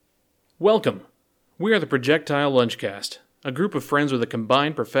Welcome! We are the Projectile Lunchcast, a group of friends with a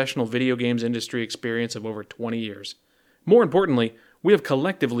combined professional video games industry experience of over 20 years. More importantly, we have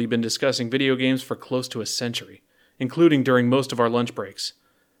collectively been discussing video games for close to a century, including during most of our lunch breaks.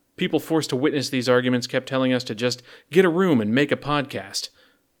 People forced to witness these arguments kept telling us to just get a room and make a podcast.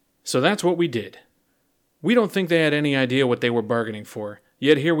 So that's what we did. We don't think they had any idea what they were bargaining for,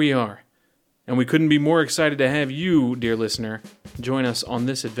 yet here we are. And we couldn't be more excited to have you, dear listener, join us on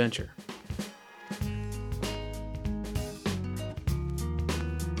this adventure.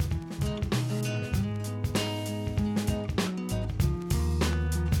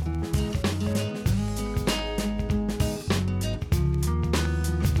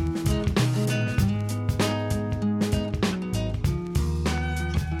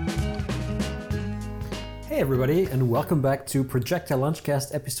 Hey everybody, and welcome back to Projectile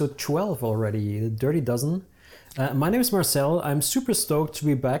Lunchcast episode 12 already, the Dirty Dozen. My name is Marcel. I'm super stoked to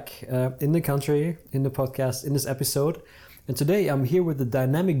be back in the country, in the podcast, in this episode. And today I'm here with the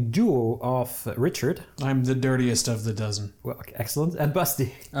dynamic duo of Richard. I'm the dirtiest of the dozen. Well, okay, excellent. And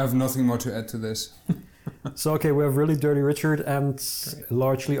Basti. I have nothing more to add to this. So, okay, we have really dirty Richard and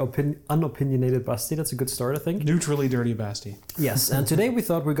largely unopinionated Basti. That's a good start, I think. Neutrally dirty Basti. Yes, and today we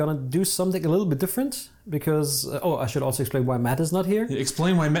thought we're going to do something a little bit different because... I should also explain why Matt is not here.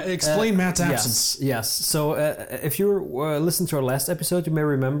 Explain Matt's absence. Yes. So if you listened to our last episode, you may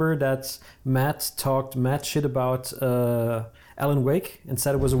remember that Matt talked mad shit about Alan Wake and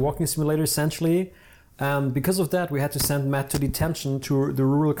said it was a walking simulator, essentially. And because of that, we had to send Matt to detention to the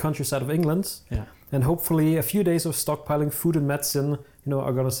rural countryside of England. Yeah. And hopefully a few days of stockpiling food and medicine,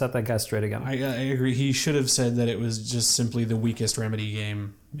 are going to set that guy straight again. I agree. He should have said that it was just simply the weakest Remedy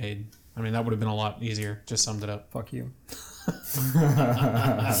game made. I mean, that would have been a lot easier. Just summed it up. Fuck you.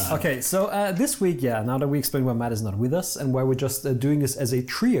 Okay, so this week, now that we explained why Matt is not with us and why we're just doing this as a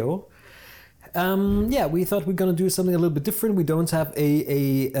trio, we thought we're going to do something a little bit different. We don't have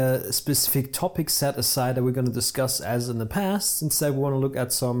a specific topic set aside that we're going to discuss as in the past. Instead, we want to look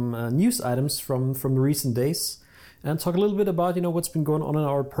at some news items from the recent days and talk a little bit about, what's been going on in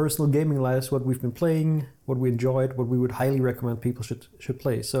our personal gaming lives, what we've been playing, what we enjoyed, what we would highly recommend people should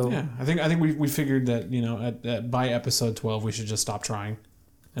play. So yeah, I think we figured that by episode 12 we should just stop trying,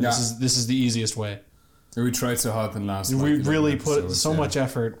 and this is the easiest way. We tried so hard in last. We really put so much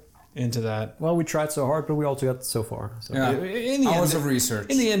effort into that. Well, we tried so hard, but we also got so far. So. Yeah, in the hours end, of research.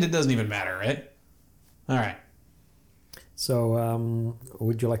 In the end, it doesn't even matter, right? All right. So,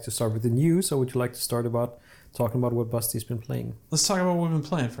 would you like to start with the news, or would you like to start talking about what Basti's been playing? Let's talk about what we've been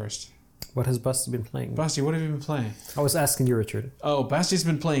playing first. What has Basti been playing? Basti, what have you been playing? I was asking you, Richard. Oh, Basti's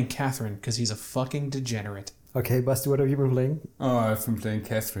been playing Catherine because he's a fucking degenerate. Okay, Basti, what have you been playing? Oh, I've been playing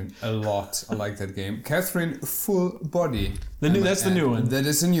Catherine a lot. I like that game. Catherine Full Body. That's the new one. That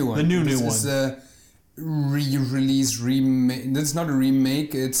is a new one. The new one. This is a re-release, remake. It's not a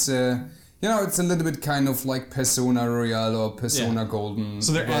remake. It's it's a little bit kind of like Persona Royale or Persona Golden.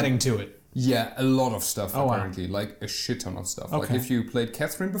 So they're adding to it. Yeah, a lot of stuff apparently. Wow. Like a shit ton of stuff. Okay. Like if you played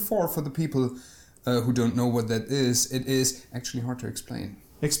Catherine before, for the people who don't know what that is, it is actually hard to explain.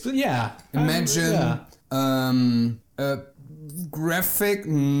 Imagine a graphic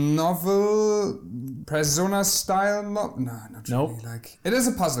novel, Persona style. No, not really. Nope. Like it is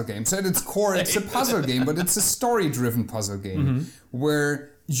a puzzle game. So at its core, it's a puzzle game, but it's a story-driven puzzle game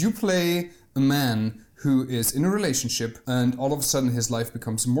where you play a man who is in a relationship, and all of a sudden his life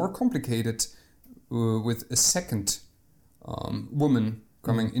becomes more complicated with a second woman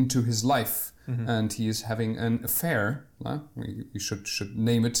coming into his life, and he is having an affair. We should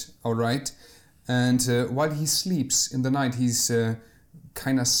name it outright. And while he sleeps in the night, he's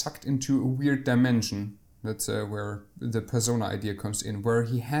kind of sucked into a weird dimension. That's where the Persona idea comes in, where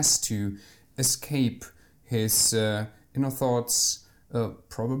he has to escape his inner thoughts,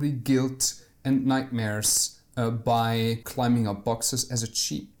 probably guilt and nightmares by climbing up boxes as a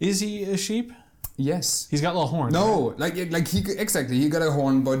sheep. Is he a sheep? Yes. He's got little horns. No, right? He got a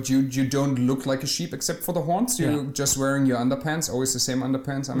horn, but you don't look like a sheep except for the horns. You're just wearing your underpants, always the same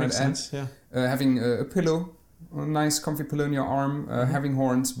underpants. I might add. Sense, yeah. Having a pillow, a nice comfy pillow in your arm, having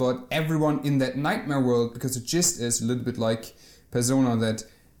horns, but everyone in that nightmare world, because the gist is a little bit like Persona, that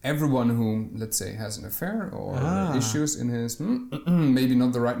everyone who, let's say, has an affair or issues in his maybe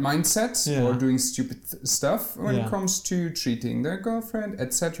not the right mindset or doing stupid stuff when it comes to treating their girlfriend,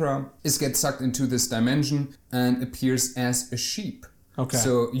 etc., gets sucked into this dimension and appears as a sheep. Okay.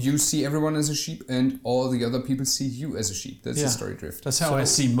 So you see everyone as a sheep, and all the other people see you as a sheep. That's the story drift. That's how I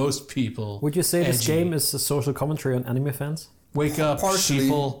see most people. Would you say this game is a social commentary on anime fans? Wake up,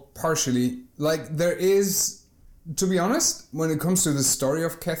 sheeple. Partially. Like, there is To be honest, when it comes to the story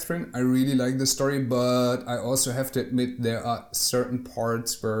of Catherine, I really like the story, but I also have to admit there are certain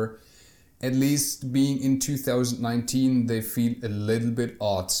parts where, at least being in 2019, they feel a little bit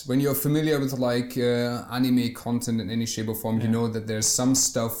odd. When you're familiar with like anime content in any shape or form, you know that there's some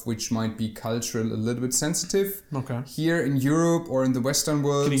stuff which might be cultural, a little bit sensitive. Okay. Here in Europe or in the Western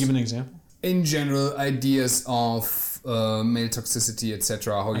world. Can you give an example? In general, ideas of male toxicity,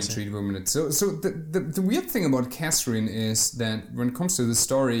 etc., how you treat women. So the weird thing about Catherine is that when it comes to the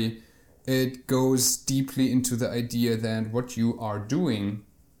story, it goes deeply into the idea that what you are doing,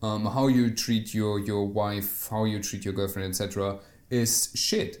 how you treat your wife, how you treat your girlfriend, etc., is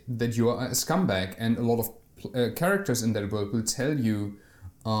shit. That you are a scumbag, and a lot of characters in that world will tell you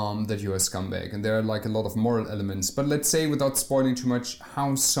that you're a scumbag, and there are like a lot of moral elements. But let's say, without spoiling too much,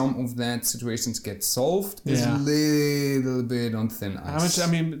 how some of that situations get solved is a little bit on thin ice.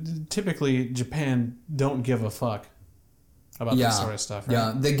 Typically Japan don't give a fuck about this sort of stuff, right?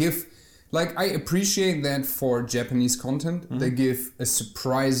 Yeah, they give, like, I appreciate that for Japanese content, they give a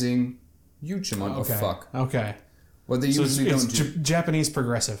surprising huge amount of fuck. Okay. What they usually don't do. Japanese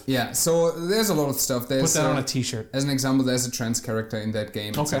progressive. Yeah, so there's a lot of stuff. Put that on a t-shirt. As an example, there's a trans character in that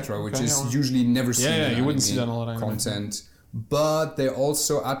game, etc., which is usually never seen in you wouldn't see that in a lot of content. But they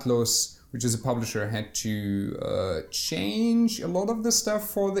also, Atlus, which is a publisher, had to change a lot of the stuff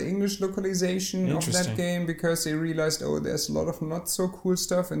for the English localization of that game, because they realized, there's a lot of not so cool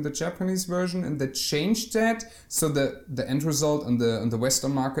stuff in the Japanese version, and they changed that, so the end result on the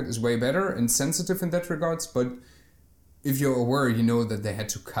Western market is way better and sensitive in that regards. But if you're aware, you know that they had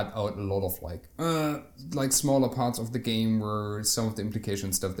to cut out a lot of like smaller parts of the game where some of the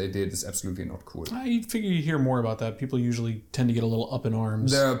implication stuff they did is absolutely not cool. You'd figure you hear more about that. People usually tend to get a little up in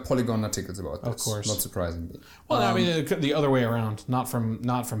arms. There are Polygon articles about this. Of course. Not surprisingly. Well, the other way around, not from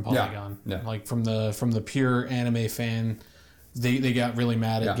Polygon. Yeah. Like from the pure anime fan, they got really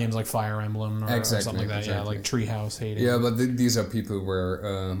mad at games like Fire Emblem or something like that. Exactly. Yeah, like Treehouse hating. Yeah, but these are people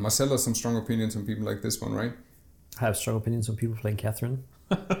where Marcelo has some strong opinions on people like this one, right? I have strong opinions on people playing Catherine.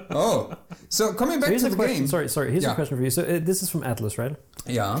 So coming back to the game. Sorry. Here's a question for you. So this is from Atlus, right?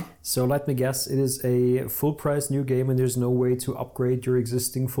 Yeah. So let me guess, it is a full price new game, and there's no way to upgrade your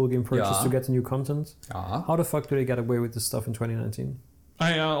existing full game purchase to get the new content. Yeah. How the fuck do they get away with this stuff in 2019?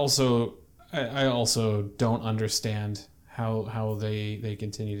 I also don't understand how they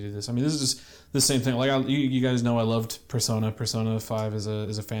continue to do this. I mean, this is just the same thing. Like you guys know, I loved Persona. Persona 5 is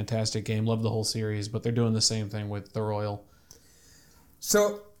a fantastic game. Love the whole series, but they're doing the same thing with the Royal.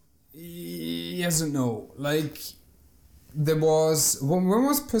 So, yes and no. Like, there was when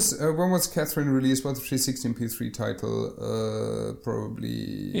was Catherine released? What, the 360 and P3 title?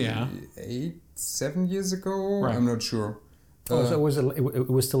 Probably 7 years ago. Right. I'm not sure. So it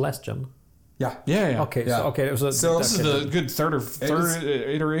was still last gen. Yeah. Okay. So this is the good third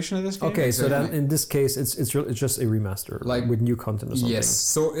iteration of this game. Okay, so then in this case, it's just a remaster, like with new content or something. Yes.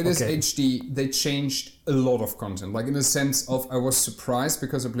 So it is HD. They changed a lot of content. Like, in the sense of, I was surprised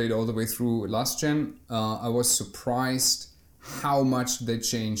because I played all the way through last gen. I was surprised how much they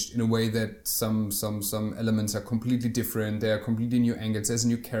changed, in a way that some elements are completely different. There are completely new angles. There's a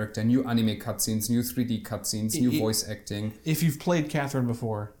new character, new anime cutscenes, new 3D cutscenes, new voice acting. If you've played Catherine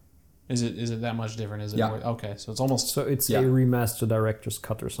before, is it that much different? Is it more, okay? So it's almost a remaster director's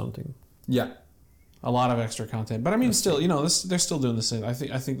cut or something. Yeah, a lot of extra content, but I mean, still, they're still doing the same. I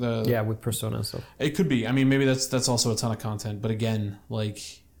think with Persona and stuff. It could be. I mean, maybe that's also a ton of content, but again, like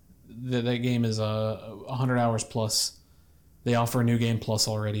that game is 100 hours plus. They offer a new game plus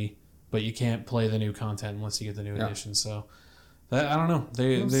already, but you can't play the new content unless you get the new edition. So I don't know.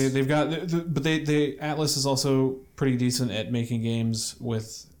 They've got, but Atlus is also pretty decent at making games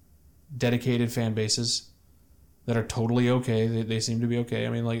with dedicated fan bases that are totally okay. They seem to be okay. I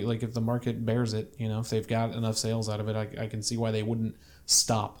mean, like if the market bears it, if they've got enough sales out of it, I can see why they wouldn't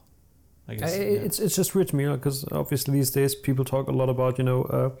stop. I guess it's just weird to me, because obviously these days people talk a lot about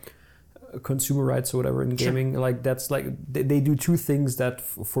consumer rights or whatever in gaming. Like, that's like they do two things that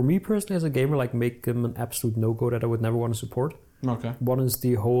for me personally as a gamer, like, make them an absolute no-go that I would never want to support. Okay. One is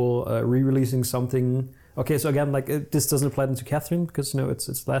the whole re-releasing something. Okay, so again, like, this doesn't apply to Catherine because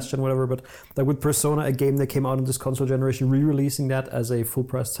it's last gen, whatever. But like with Persona, a game that came out in this console generation, re-releasing that as a full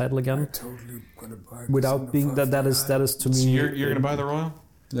price title again, I'm totally gonna buy without being that is to me. So you're gonna buy the Royal?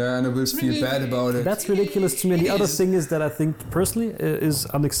 Yeah, and I will feel bad about it. That's ridiculous to me. And the other thing is that I think personally is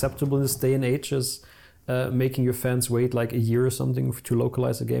unacceptable in this day and age is making your fans wait like a year or something to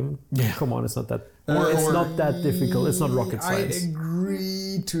localize a game. Yeah. Come on, it's not that. It's not that difficult. It's not rocket science. I agree.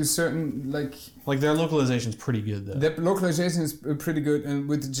 maybe to a certain Like their localization's pretty good though. The localization is pretty good, and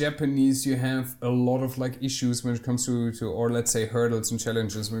with the Japanese you have a lot of like issues when it comes to or let's say hurdles and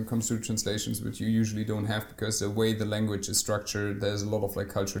challenges when it comes to translations, which you usually don't have because the way the language is structured, there's a lot of like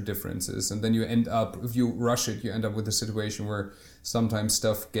cultural differences, and then you end up, if you rush it, you end up with a situation where sometimes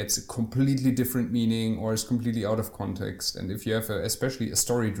stuff gets a completely different meaning or is completely out of context, and if you have especially a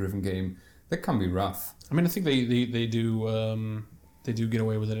story-driven game, that can be rough. I mean, I think they do get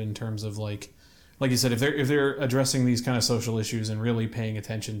away with it in terms of like you said, if they're addressing these kind of social issues and really paying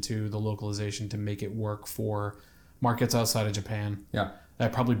attention to the localization to make it work for markets outside of Japan. Yeah,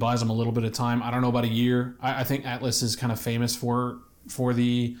 that probably buys them a little bit of time. I don't know, about a year. I think Atlas is kind of famous for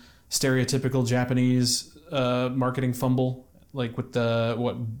the stereotypical Japanese marketing fumble, like with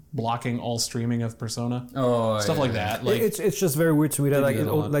blocking all streaming of Persona, stuff like that. Like it's just very weird to me that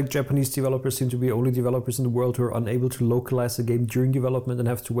like Japanese developers seem to be only developers in the world who are unable to localize the game during development and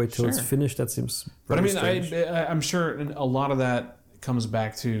have to wait till it's finished. That seems. But I mean, I'm sure a lot of that comes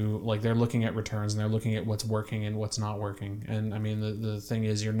back to like they're looking at returns and they're looking at what's working and what's not working. And I mean, the thing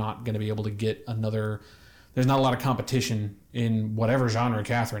is, you're not going to be able to get another. There's not a lot of competition in whatever genre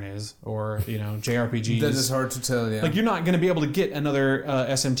Catherine is, or JRPGs. That is hard to tell. Yeah, like you're not going to be able to get another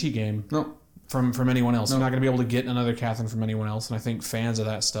SMT game from anyone else. No. You're not going to be able to get another Catherine from anyone else. And I think fans of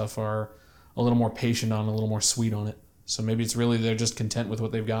that stuff are a little more patient on it, a little more sweet on it. So maybe it's really they're just content with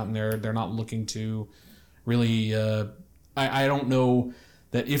what they've got, and they're not looking to really. I don't know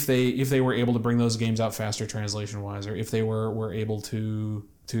that if they were able to bring those games out faster translation wise, or if they were able to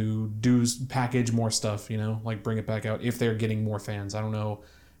do package more stuff, like bring it back out if they're getting more fans. I don't know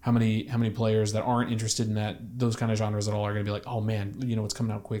how many players that aren't interested in those kind of genres at all are going to be like, oh man, it's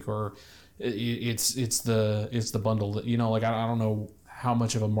coming out quick, or it's the bundle that, like I don't know how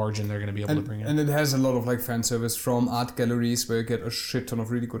much of a margin they're going to be able to bring in. And it has a lot of like fan service from art galleries where you get a shit ton of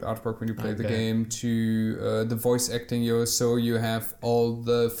really good artwork when you play the game, to the voice acting. So you have all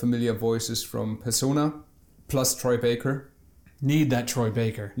the familiar voices from Persona plus Troy Baker. Need that Troy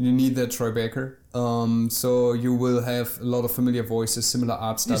Baker. You need that Troy Baker. So you will have a lot of familiar voices, similar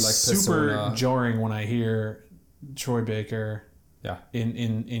art style like Persona. It's super jarring when I hear Troy Baker. Yeah.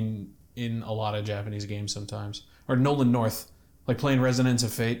 In a lot of Japanese games sometimes, or Nolan North, like playing Resonance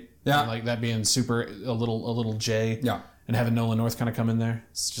of Fate. Yeah. Like that being a little J. Yeah. And having Nolan North kind of come in there,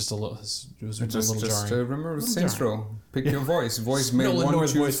 it's just a little. It was a little jarring. Remember Saints Row. Pick your voice. Voice made 1,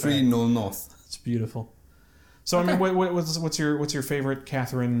 2, 3. Nolan North. It's beautiful. So I mean, what's your favorite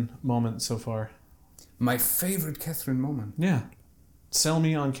Catherine moment so far? My favorite Catherine moment? Yeah, sell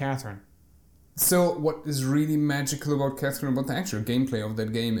me on Catherine. So what is really magical about Catherine, about the actual gameplay of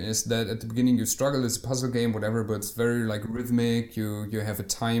that game, is that at the beginning you struggle. It's a puzzle game, whatever, but it's very like rhythmic. You have a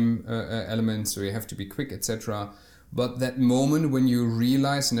time element, so you have to be quick, etc. But that moment when you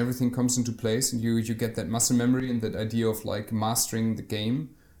realize and everything comes into place, and you get that muscle memory and that idea of like mastering the game,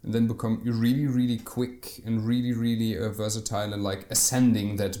 and then become really, really quick and really, really versatile and like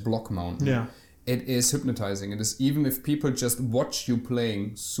ascending that block mountain. Yeah. It is hypnotizing. It is, even if people just watch you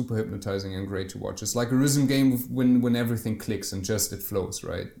playing, super hypnotizing and great to watch. It's like a rhythm game when everything clicks and just it flows,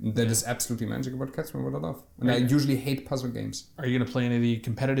 right? And that is absolutely magic about Catherine, what I love. And I usually hate puzzle games. Are you going to play any of the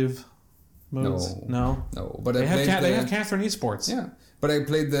competitive modes? No. But they have Catherine Esports. Yeah. But I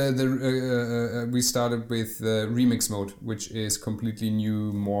played we started with the remix mode, which is completely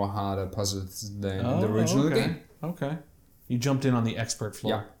new, more harder puzzles than the original game. Okay. You jumped in on the expert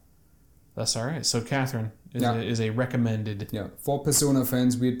floor. Yeah. That's all right. So Catherine is a recommended. Yeah. For Persona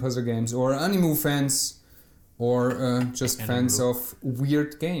fans, weird puzzle games, or Animu fans, or just fans of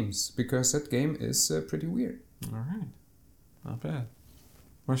weird games, because that game is pretty weird. All right. Not bad.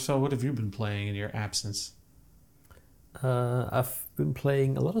 Marcel, what have you been playing in your absence? I've been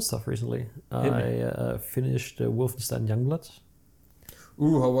playing a lot of stuff recently. I finished Wolfenstein Youngblood.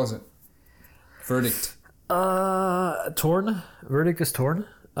 Ooh, how was it? Verdict. Torn. Verdict is torn.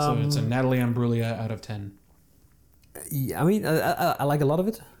 So it's a Natalie Imbruglia out of 10. Yeah, I mean, I like a lot of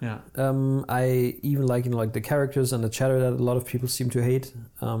it. Yeah. I even like like the characters and the chatter that a lot of people seem to hate.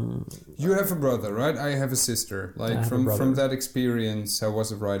 You have a brother, right? I have a sister. Like from that experience, how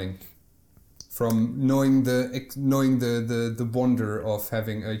was it writing? From knowing the wonder of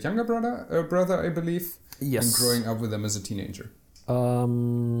having a younger brother, I believe, yes, and growing up with them as a teenager.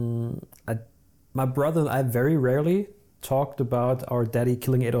 My brother and I very rarely talked about our daddy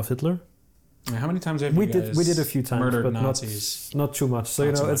killing Adolf Hitler. How many times have you guys we did a few times, murdered but Nazis? Not too much. So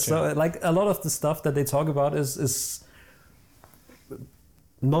it's like a lot of the stuff that they talk about is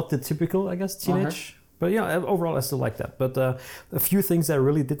not the typical, I guess, teenage. Okay. But yeah, overall I still like that. But a few things I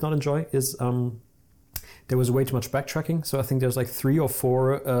really did not enjoy is there was way too much backtracking. So I think there's like 3 or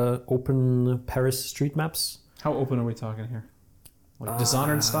 4 open Paris street maps. How open are we talking here? Like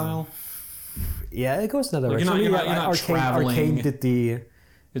Dishonored style? Yeah, it goes in that Like direction. you're not traveling. Arcane did the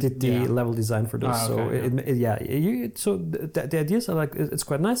yeah. level design for this, so okay, so the ideas are like it's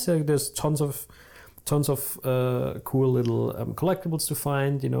quite nice. There's tons of cool little collectibles to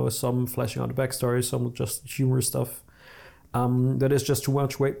find. You know, some fleshing out the backstory, some just humorous stuff. That is just too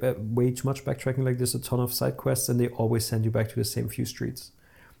much way too much backtracking. Like there's a ton of side quests, and they always send you back to the same few streets.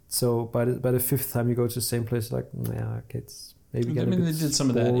 So by the 5th time you go to the same place, like okay, it's maybe getting a bit they did some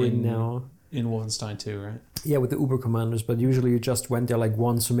of that now. In Wolfenstein 2, right? Yeah, with the Uber commanders, but usually you just went there like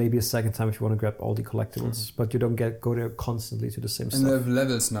once or maybe a second time if you want to grab all the collectibles, but you don't go there constantly to the same stuff. And they have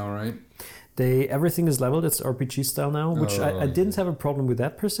levels now, right? Everything is leveled. It's RPG style now, which I didn't have a problem with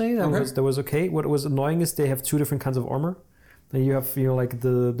that per se. That was okay. What was annoying is they have 2 different kinds of armor. And you have like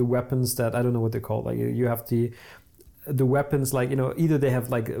the weapons that I don't know what they're called. Like you have the weapons, like either they have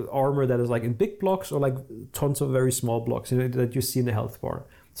like armor that is like in big blocks or like tons of very small blocks that you see in the health bar.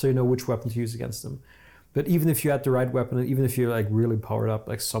 So you know which weapon to use against them. But even if you had the right weapon, and even if you're like really powered up,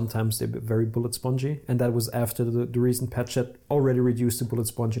 like sometimes they're very bullet spongy. And that was after the recent patch that already reduced the bullet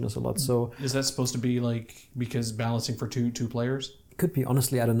sponginess a lot. So is that supposed to be like because balancing for two players? Could be,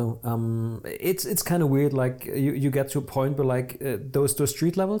 honestly, I don't know. It's kind of weird. Like you get to a point where like those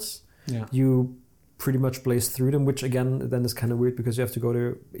street levels, you pretty much blaze through them, which again then is kind of weird because you have to go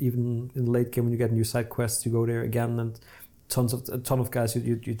there even in the late game when you get new side quests. You go there again and a ton of guys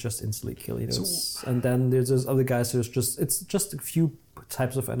you just instantly kill. And then there's those other guys. It's just a few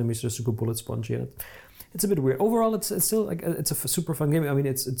types of enemies that are super bullet spongy. And it's a bit weird. Overall, it's still like it's a super fun game. I mean,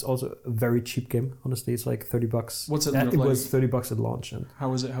 it's also a very cheap game. Honestly, it's like $30. What's it? It was $30 at launch. And how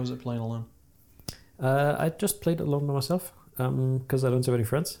was it playing alone? I just played alone by myself because I don't have any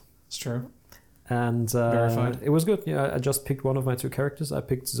friends. It's true. And Verified. It was good. Yeah, I just picked one of my 2 characters. I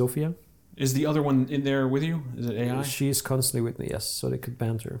picked Zofia. Is the other one in there with you? Is it AI? She's constantly with me, yes, so they could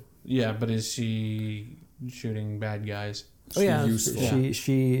banter. Yeah, but is she shooting bad guys?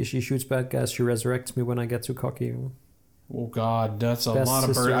 She shoots bad guys. She resurrects me when I get too cocky. Oh God, that's a best lot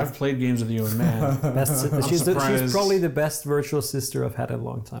of burden. I've played games with you, and man, she's probably the best virtual sister I've had in a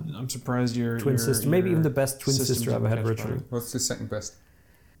long time. I'm surprised your twin sister, maybe even the best twin sister I've had virtually. What's the second best?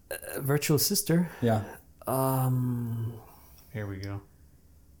 Virtual sister. Yeah. Here we go.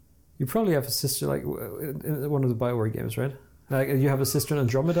 You probably have a sister like in one of the BioWare games, right? Like you have a sister in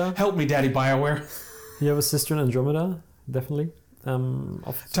Andromeda. Help me, Daddy BioWare. You have a sister in Andromeda, definitely.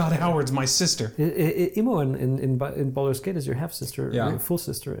 Todd Howard's my sister. Imo in Baldur's Gate is your half sister, yeah. Full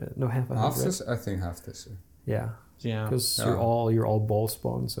sister. No, half. Half sister. I think half sister. Yeah. Yeah. Because you're all ball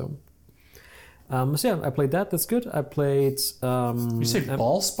spawn. So I played that. That's good. I played. You say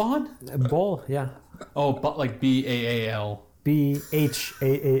ball spawn? Ball, yeah. Oh, but like BAAL.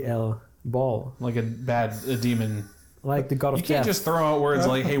 BHAAL, ball. Like a demon. Like the god of death. You can't just throw out words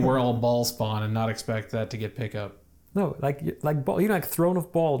like, "Hey, we're all ball spawn," and not expect that to get pick up. No, like ball. Like Throne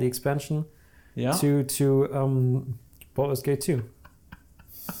of Ball, the expansion. Yeah. To Baldur's Gate 2.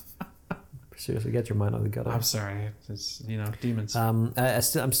 Seriously, get your mind out of the gutter. I'm sorry, it's demons.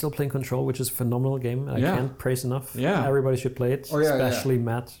 I'm still playing Control, which is a phenomenal game. I can't praise enough. Yeah. Everybody should play it, especially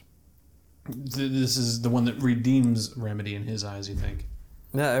Matt. This is the one that redeems Remedy in his eyes, you think?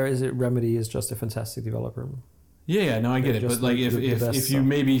 Yeah, or is it Remedy is just a fantastic developer? Yeah, no, I get it. But like, if you stuff.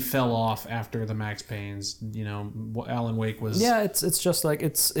 Maybe fell off after the Max Payne's, Alan Wake was. Yeah, it's just like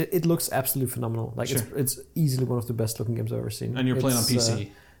it looks absolutely phenomenal. Like sure. it's easily one of the best looking games I've ever seen. And you're playing on PC.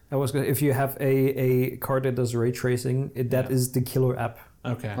 If you have a card that does ray tracing, that is the killer app.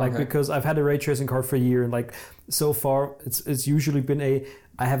 Okay. Because I've had a ray tracing card for a year, and like so far it's usually been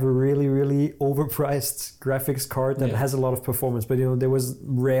I have a really, really overpriced graphics card that has a lot of performance, but there was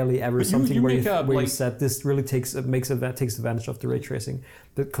rarely ever something where you said this really takes advantage of the ray tracing.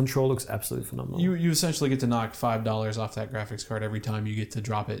 The Control looks absolutely phenomenal. You essentially get to knock $5 off that graphics card every time you get to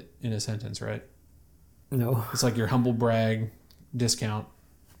drop it in a sentence, right? No. It's like your humble brag discount.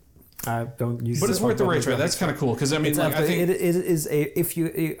 I don't use. But it's worth the ray trace. That's kind of cool because I think it is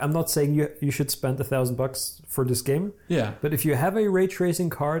a. I'm not saying you should spend $1,000 for this game. Yeah. But if you have a ray tracing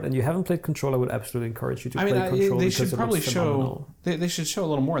card and you haven't played Control, I would absolutely encourage you to play Control. They should probably show. They should show a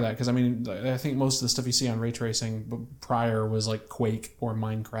little more of that because I think most of the stuff you see on ray tracing prior was like Quake or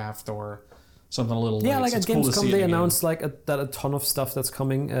Minecraft or something a little. Yeah, like at Gamescom they announced game. that a ton of stuff that's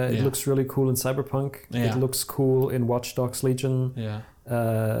coming. It looks really cool in Cyberpunk. Yeah. It looks cool in Watch Dogs Legion. Yeah.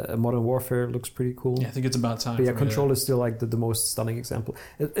 Modern Warfare looks pretty cool. Yeah, I think it's about time. But Control is still like the most stunning example.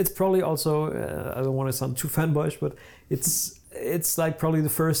 It's probably also I don't want to sound too fanboyish, but it's it's like probably the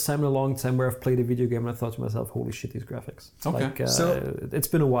first time in a long time where I've played a video game and I thought to myself, holy shit, these graphics. Okay. Like, it's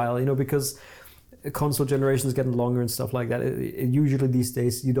been a while, because console generations getting longer and stuff like that. Usually these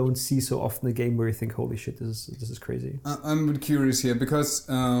days you don't see so often a game where you think, holy shit, this is crazy. I'm a bit curious here because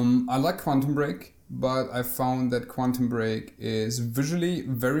I like Quantum Break, but I found that Quantum Break is visually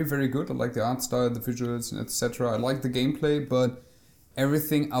very, very good. I like the art style, the visuals, etc. I like the gameplay, but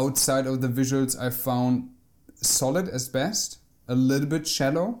everything outside of the visuals I found solid as best, a little bit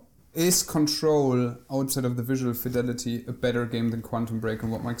shallow. Is Control, outside of the visual fidelity, a better game than Quantum Break,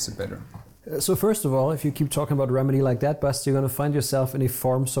 and what makes it better? So first of all, if you keep talking about Remedy like that, Bast, you're going to find yourself in a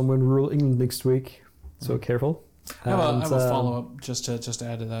farm somewhere in rural England next week. So careful. I have a follow-up just to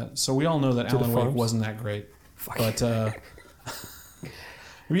add to that. So we all know that Alan Wake wasn't that great. But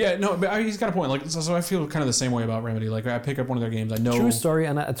yeah, no, but he's got a point. Like, so I feel kind of the same way about Remedy. Like, I pick up one of their games, I know. True story,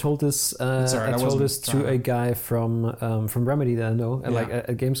 and I told this. To a guy from Remedy that I know, at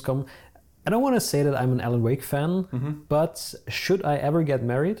Gamescom. I don't want to say that I'm an Alan Wake fan, but should I ever get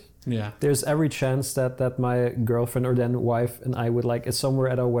married, there's every chance that my girlfriend or then wife and I would like somewhere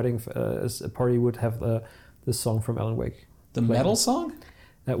at our wedding a party would have the song from Alan Wake. The metal song?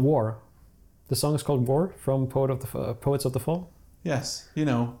 War. The song is called War from Poets of the Fall. Yes,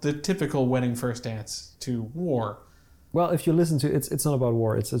 the typical wedding first dance to War. Well, if you listen to it, it's not about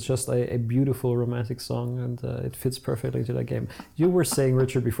war. It's just a beautiful romantic song, and it fits perfectly to that game. You were saying,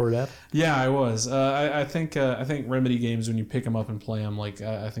 Richard, before that. Yeah, I was. I think Remedy games, when you pick them up and play them, like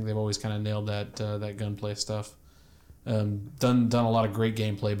I think they've always kind of nailed that gunplay stuff. Done a lot of great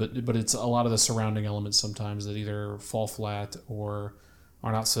gameplay, but it's a lot of the surrounding elements sometimes that either fall flat or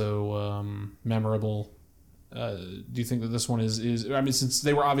are not so memorable. Do you think that this one is? I mean, since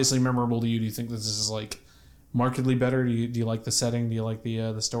they were obviously memorable to you, do you think this is like markedly better? Do you like the setting? Do you like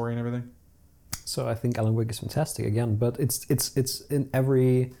the story and everything? So I think Alan Wake is fantastic again, but it's in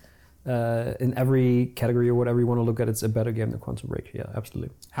every category or whatever you want to look at, it's a better game than Quantum Break. Yeah,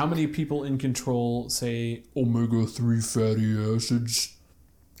 absolutely. How many people in Control say omega-3 fatty acids?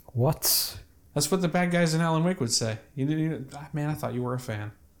 What? That's what the bad guys in Alan Wake would say. Man, I thought you were a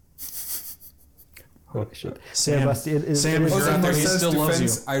fan. Holy shit. Sam, yeah, Sam, if you're out there, he still loves you.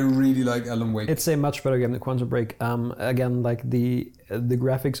 I really like Alan Wake. It's a much better game than Quantum Break. Again, like the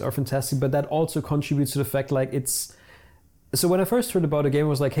graphics are fantastic, but that also contributes to the fact like it's. So when I first heard about the game, I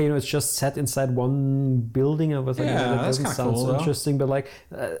was like, hey, it's just set inside one building. I was like, that doesn't sound so interesting. But like,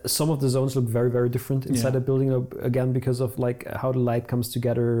 some of the zones look very, very different inside a building. Again, because of like how the light comes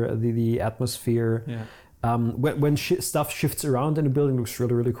together, the atmosphere. Yeah. When stuff shifts around in the building, looks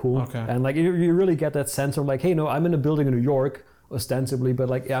really, really cool. Okay. And like you really get that sense of like, hey, no, I'm in a building in New York, ostensibly, but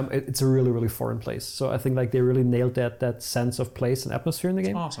like it's a really, really foreign place. So I think like they really nailed that sense of place and atmosphere in the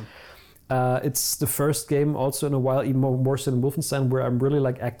game. Awesome. It's the first game also in a while, even more so than Wolfenstein, where I'm really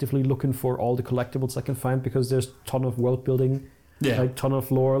like actively looking for all the collectibles I can find, because there's a ton of world building, like ton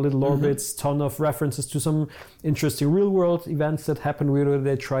of lore, little lore bits, ton of references to some interesting real world events that happen where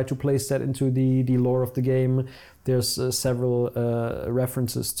they try to place that into the lore of the game. There's several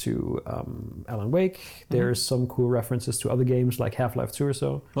references to Alan Wake. There's some cool references to other games like Half-Life 2 or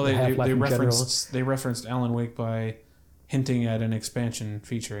so. Well, they referenced Alan Wake by hinting at an expansion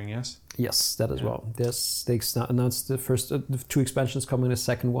featuring, yes? Yes, that as well. They announced the first the 2 expansions coming. The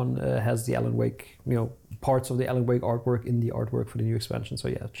second one has the Alan Wake, parts of the Alan Wake artwork in the artwork for the new expansion. So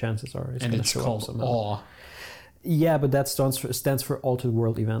yeah, chances are it's going to show up somehow. Awe. Yeah, but that stands for Altered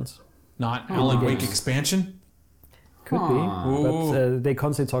World Event. Not Alan Wake expansion? Could be, but they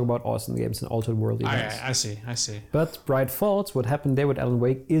constantly talk about awesome games and Altered World events. I see. But Bright Falls, what happened there with Alan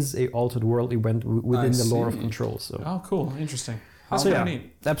Wake, is a Altered World event within the lore of Control. So. Oh, cool, interesting.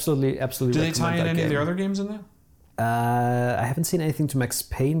 Neat. Absolutely. Do they tie in any of their other games in there? I haven't seen anything to Max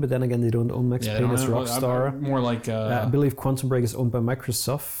Payne, but then again, they don't own Max Payne as Rockstar. More like I believe Quantum Break is owned by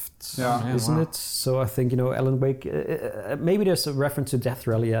Microsoft, isn't it? So I think Alan Wake. Maybe there's a reference to Death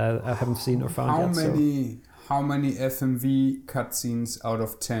Rally. I haven't seen or found yet. How many FMV cutscenes out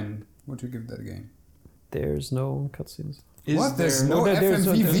of 10 would you give that game? There's no cutscenes. There's no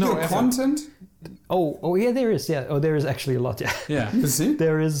FMV video content? Oh yeah, there is. Yeah. Oh, there is actually a lot. Yeah. Yeah. You see?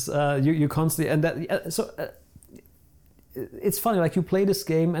 There is. You constantly and that. It's funny. Like you play this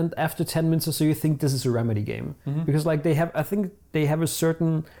game, and after 10 minutes or so, you think this is a Remedy game because like I think they have a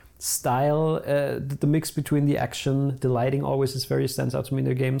certain style. The mix between the action, the lighting always stands out to me in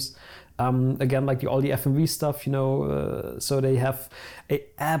their games. Again, like all the FMV stuff, so they have a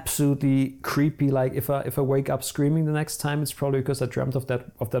absolutely creepy, like if I wake up screaming the next time, it's probably because I dreamt of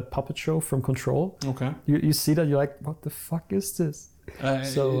that puppet show from Control. Okay. You see that, you're like, what the fuck is this?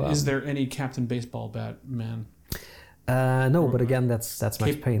 Is there any Captain Baseball Batman? No, but again, that's Max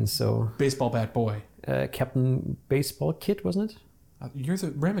Cape- Payne. So Baseball Bat Boy. Captain Baseball Kid, wasn't it? You're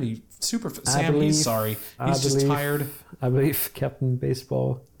the Remedy super. I Sam, believe- he's sorry. I He's just believe- tired. I believe Captain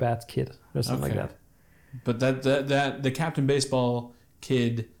Baseball Bat Kid or something like Okay. that. But that the Captain Baseball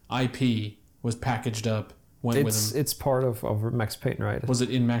Kid IP was packaged up. Went with him. It's part of Max Payne, right? Was it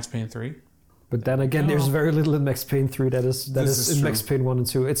in Max Payne 3? But then again, No. there's very little in Max Payne 3 that is is in true. Max Payne 1 and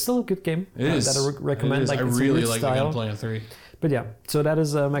 2. It's still a good game. It is. That I recommend. It is. Like, I it's a really weird like the style. gunplay in 3. But yeah, so that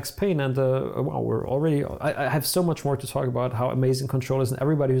is Max Payne, and wow, we're already. I have so much more to talk about how amazing Control is, and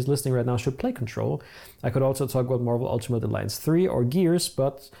everybody who's listening right now should play Control. I could also talk about Marvel Ultimate Alliance 3 or Gears,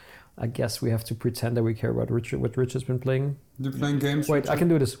 but I guess we have to pretend that we care about what Richard's been playing. You're playing games? Wait, I can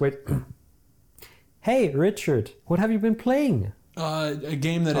do this. Wait. Hey, Richard, what have you been playing? A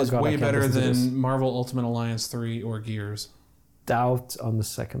game that Oh is God, I way can't better listen to this. than Marvel Ultimate Alliance 3 or Gears. Doubt on the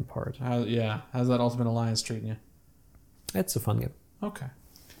second part. How's that Ultimate Alliance treating you? It's a fun game. Okay.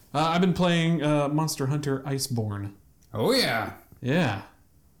 I've been playing Monster Hunter Iceborne. Oh yeah. Yeah.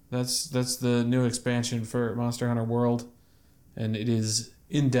 That's the new expansion for Monster Hunter World, and it is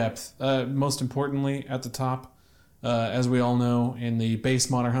in depth. Most importantly, at the top, as we all know, in the base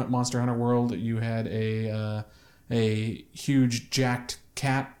Monster Hunter World, you had a huge jacked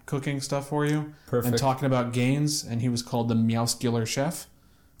cat cooking stuff for you. Perfect. And talking about gains, and he was called the Meowscular Chef.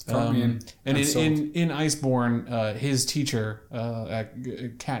 Count me in. And I'm sold. in Iceborne, his teacher,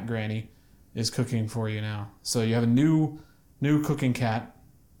 Cat Granny, is cooking for you now. So you have a new cooking cat.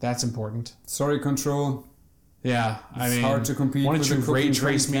 That's important. Sorry, Control. Yeah, It's hard to compete Why don't with you a cooking ray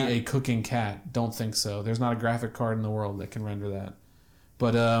trace me cat. a cooking cat? Don't think so. There's not a graphic card in the world that can render that.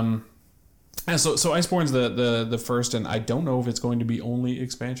 But and so Iceborne's the first, and I don't know if it's going to be only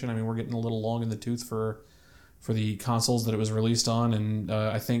expansion. I mean, we're getting a little long in the tooth for the consoles that it was released on, and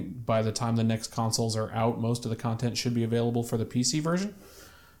I think by the time the next consoles are out, most of the content should be available for the PC version.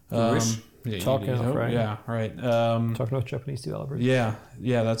 wish. Yeah, Talking you of, hope. right? Yeah, right. Talking about Japanese developers. Yeah,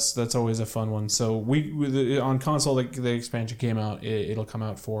 that's always a fun one. So on console, the expansion came out. It'll come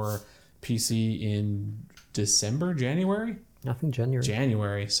out for PC in December, January. Nothing January.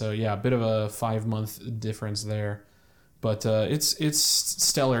 January. So yeah, a bit of a 5-month difference there, but it's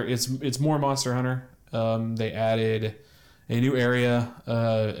stellar. It's more Monster Hunter. They added a new area,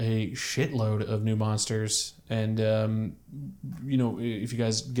 a shitload of new monsters, and if you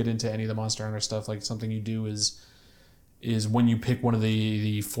guys get into any of the Monster Hunter stuff, like something you do is when you pick one of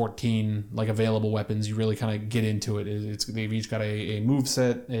the 14 like available weapons, you really kind of get into it. They've each got a move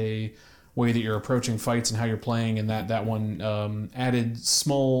set, a way that you're approaching fights, and how you're playing, and that one added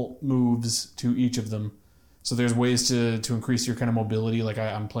small moves to each of them. So there's ways to increase your kind of mobility. Like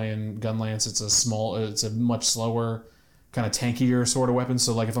I'm playing Gunlance. It's a much slower, kind of tankier sort of weapon.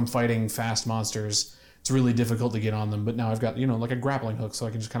 So like if I'm fighting fast monsters, it's really difficult to get on them. But now I've got like a grappling hook, so I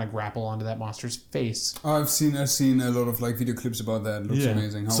can just kind of grapple onto that monster's face. Oh, I've seen a lot of like video clips about that. It looks Yeah.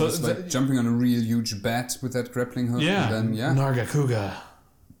 amazing. How So it's like jumping on a real huge bat with that grappling hook. Yeah, And then, Nargacuga.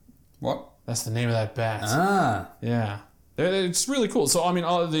 What? That's the name of that bat. Ah. Yeah. It's really cool. So I mean,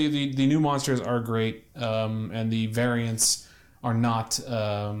 all the new monsters are great, and the variants are not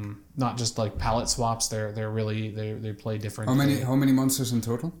just like palette swaps. They're really they play different. How many monsters in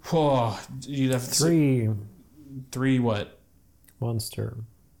total? Oh, you'd have three what? Monster.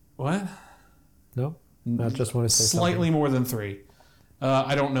 What? No, I just want to say Slightly something. more than 3.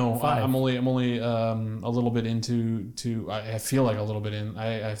 I don't know. 5. I'm only a little bit into. I feel like a little bit in.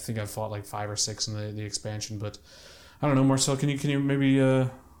 I think I've fought like 5 or 6 in the expansion, but I don't know. Marcel, can you maybe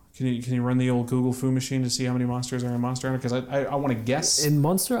can you run the old Google Foo machine to see how many monsters are in Monster Hunter? Because I want to guess In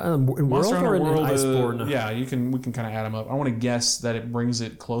Monster in Monster World or Hunter in World. Iceborne? Yeah, we can kind of add them up. I want to guess that it brings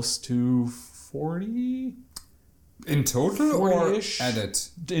it close to 40 In total or 40-ish? added?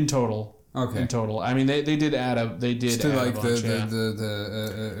 in total. Okay. In total, I mean they did add a Still add like a bunch, yeah.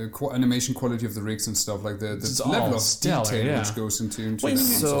 the animation quality of the rigs and stuff, like the It's level all of stellar, detail yeah. which goes into Wait, that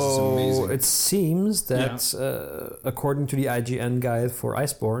monsters is So amazing. it seems that according to the IGN guide for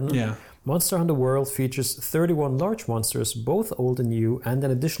Iceborne, Yeah. Monster Hunter World features 31 large monsters, both old and new, and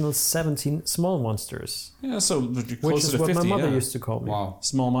an additional 17 small monsters, Yeah, so you're which closer is to what 50. my mother Yeah. used to call me. Wow.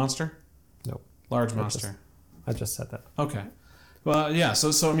 Small monster, No, large monster. I just said that. Okay. Well, yeah.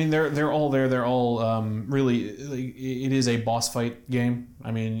 So I mean, they're all there. They're all really. It is a boss fight game. I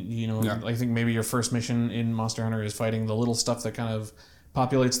mean, Yeah. I think maybe your first mission in Monster Hunter is fighting the little stuff that kind of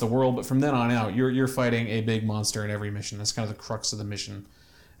populates the world, but from then on out, you're fighting a big monster in every mission. That's kind of the crux of the mission,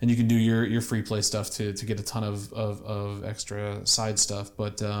 and you can do your free play stuff to get a ton of extra side stuff.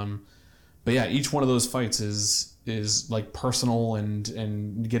 But yeah, each one of those fights is like personal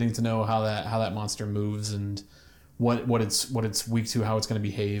and getting to know how that monster moves and what it's weak to, how it's going to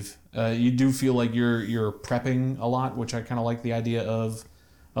behave. You do feel like you're prepping a lot, which I kind of like the idea of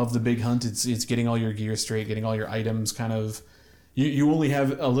the big hunt. It's getting all your gear straight, getting all your items kind of. You only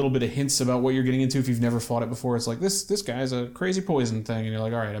have a little bit of hints about what you're getting into if you've never fought it before. It's like this guy's a crazy poison thing, and you're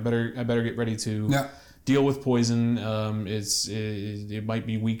like, all right, I better get ready to deal with poison. It might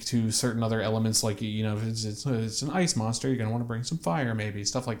be weak to certain other elements, like if it's an ice monster, you're gonna want to bring some fire, maybe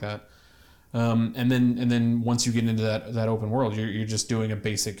stuff like that. And then once you get into that open world, you're just doing a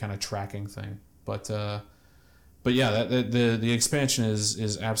basic kind of tracking thing. But yeah, the expansion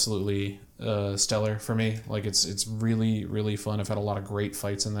is absolutely stellar for me. Like it's really, really fun. I've had a lot of great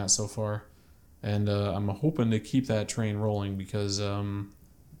fights in that so far, and I'm hoping to keep that train rolling because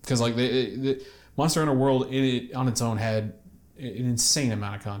like the Monster Hunter World on its own had an insane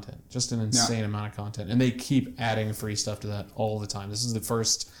amount of content, just an insane amount of content, and they keep adding free stuff to that all the time. This is the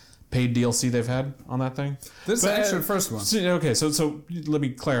first paid DLC they've had on that thing. This is actually the first one. Okay, so let me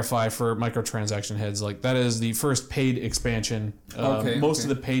clarify for microtransaction heads. Like that is the first paid expansion. Most of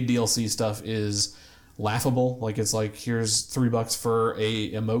the paid DLC stuff is laughable. Like it's like here's $3 for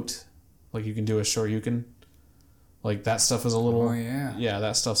a emote. Like you can do a Shoryuken. Like that stuff is a little. Oh yeah.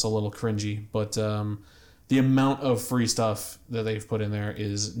 That stuff's a little cringy, but the amount of free stuff that they've put in there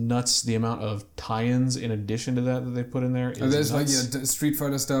is nuts. The amount of tie-ins in addition to that they've put in there is there's nuts. like Street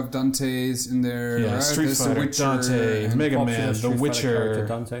Fighter stuff, Dante's in there. Yeah, right? Street there's Fighter, Dante, Mega Man, The Witcher,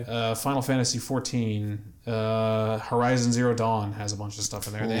 Dante. Final Fantasy 14, Horizon Zero Dawn has a bunch of stuff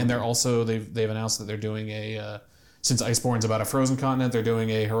in there, and they're also they've announced that they're doing a since Iceborne's about a frozen continent, they're doing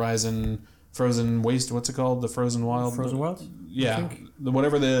a Horizon Frozen Waste. What's it called? The Frozen Wild. Frozen Wild. Yeah,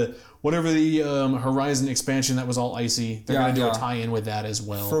 whatever the Horizon expansion that was all icy. They're gonna do a tie-in with that as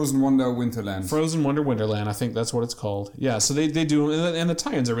well. Frozen Wonder Winterland. Frozen Wonder Winterland. I think that's what it's called. Yeah, so they do, and the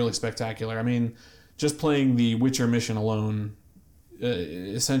tie-ins are really spectacular. I mean, just playing the Witcher mission alone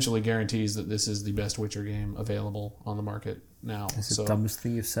essentially guarantees that this is the best Witcher game available on the market now. That's the dumbest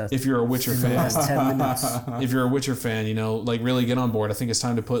thing you've said. If you're a Witcher fan, in the last 10 minutes. If you're a Witcher fan, like really get on board. I think it's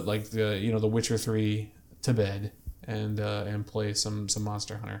time to put like the Witcher 3 to bed and play some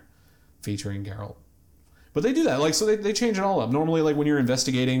Monster Hunter featuring Geralt. But they do that, like, so they change it all up. Normally, like when you're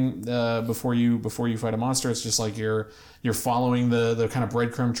investigating before you fight a monster, it's just like you're following the kind of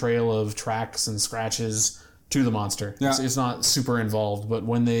breadcrumb trail of tracks and scratches to the monster. Yeah. It's not super involved, but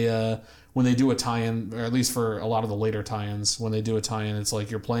when they do a tie-in, or at least for a lot of the later tie-ins, when they do a tie-in, it's like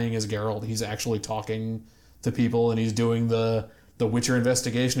you're playing as Geralt. He's actually talking to people, and he's doing the Witcher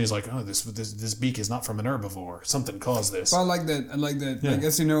investigation. He's like, oh, this beak is not from an herbivore. Something caused this. Well, I like that. Yeah. I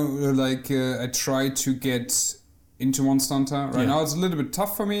guess I try to get into Monster Hunter. Right now, it's a little bit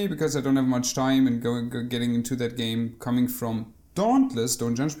tough for me because I don't have much time and getting into that game. Coming from Dauntless,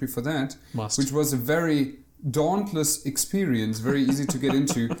 don't judge me for that. Which was a very dauntless experience, very easy to get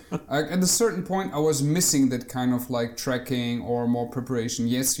into. At a certain point, I was missing that kind of like tracking or more preparation.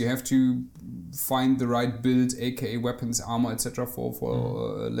 Yes, you have to find the right build, aka weapons, armor, etc.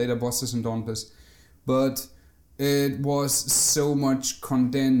 for later bosses in Dauntless, but it was so much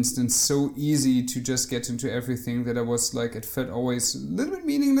condensed and so easy to just get into everything that I was like, it felt always a little bit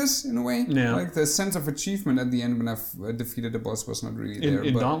meaningless in a way. Yeah. Like the sense of achievement at the end when I've defeated a boss was not really there.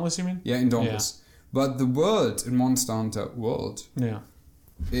 In Dauntless, you mean? Yeah, in Dauntless. Yeah. But the world in Monster Hunter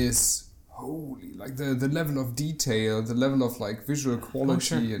is holy. Like the level of detail, the level of like visual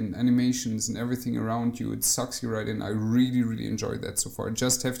quality and animations and everything around you, it sucks you right in. I really, really enjoyed that so far.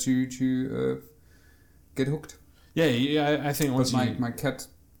 Just have to get hooked. Yeah, I think once my cat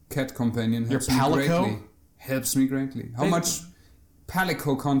companion helps me greatly. Helps me greatly. How much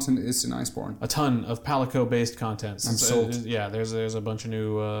Palico content is in Iceborne? A ton of Palico-based content. I'm sold. There's a bunch of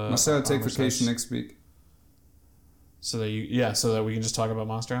new. Marcel, take vacation next week. So that we can just talk about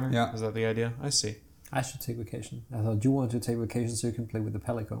Monster Hunter. Yeah, is that the idea? I see. I should take vacation. I thought you wanted to take vacation so you can play with the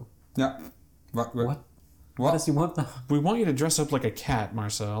Palico. Yeah. What? What does he want now? We want you to dress up like a cat,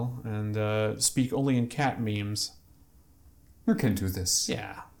 Marcel, and speak only in cat memes. You can do this.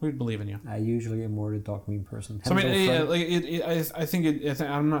 Yeah, we'd believe in you. I usually am more the dog meme person. So I mean, I think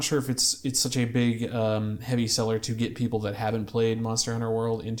I'm not sure if it's such a big heavy seller to get people that haven't played Monster Hunter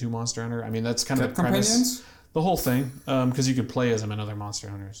World into Monster Hunter. I mean, that's kind of the premise, the whole thing, because you could play as them in other Monster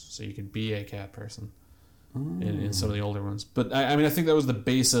Hunters, so you could be a cat person in some of the older ones. But I mean, I think that was the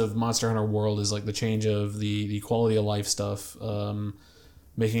base of Monster Hunter World, is like the change of the quality of life stuff.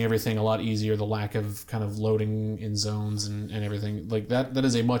 Making everything a lot easier, the lack of kind of loading in zones and everything. Like that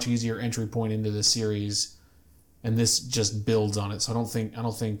is a much easier entry point into the series, and this just builds on it. So I don't think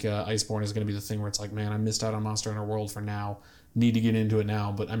Iceborne is going to be the thing where it's like, man, I missed out on Monster Hunter World for now. Need to get into it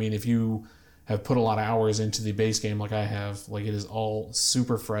now. But I mean, if you have put a lot of hours into the base game like I have. Like, it is all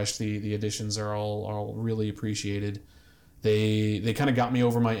super fresh. The additions are all really appreciated. They kind of got me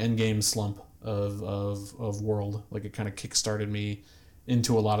over my end game slump of World. Like, it kind of kickstarted me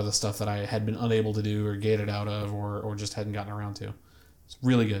into a lot of the stuff that I had been unable to do or gated out of or just hadn't gotten around to. It's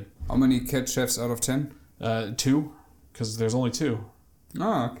really good. How many cat chefs out of 10? 2, because there's only 2.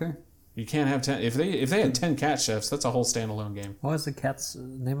 Oh, okay. You can't have 10. If they had 10 cat chefs, that's a whole standalone game. What was the cat's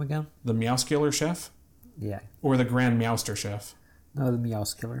name again? The Meowskiller Chef? Yeah. Or the Grand Meowster Chef? No, the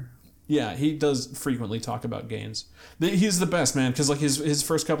Meowskiller. Yeah, he does frequently talk about games. He's the best, man, because like his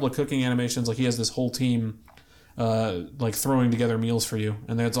first couple of cooking animations, like he has this whole team like throwing together meals for you,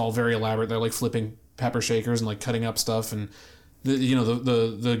 and it's all very elaborate. They're like flipping pepper shakers and like cutting up stuff, and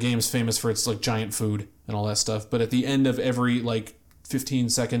the game's famous for its like giant food and all that stuff. But at the end of every like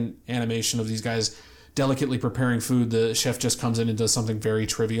 15-second animation of these guys delicately preparing food, the chef just comes in and does something very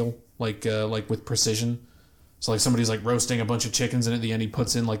trivial, like with precision. So like somebody's like roasting a bunch of chickens, and at the end he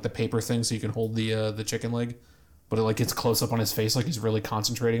puts in like the paper thing so you can hold the chicken leg, but it like gets close up on his face, like he's really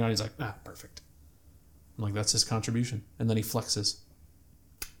concentrating on it. He's like, perfect. I'm like, that's his contribution, and then he flexes.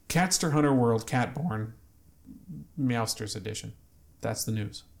 Catster Hunter World Catborn Meowsters Edition. That's the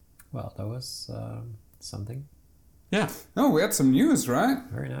news. Well, that was something. Yeah. Oh, we had some news, right?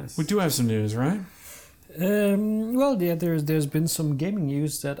 Very nice. We do have some news, right? Well, yeah, there's been some gaming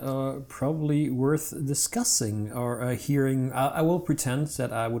news that are probably worth discussing or hearing. I will pretend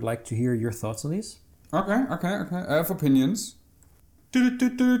that I would like to hear your thoughts on these. Okay. I have opinions. Is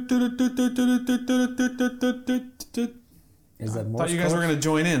that more? Thought you guys were going to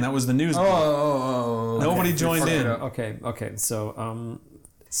join in. That was the news. Oh. Nobody joined in. Okay.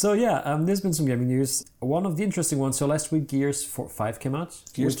 So yeah, there's been some gaming news. One of the interesting ones. So last week, Gears 5 came out,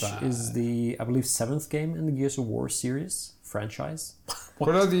 which is the, I believe, 7th game in the Gears of War series franchise.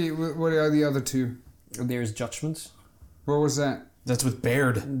 What are the other 2? There's Judgment. What was that? That's with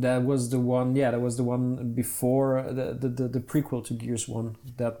Baird. That was the one. Yeah, that was the one before the prequel to Gears 1.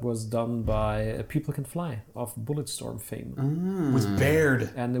 That was done by People Can Fly of Bulletstorm fame. With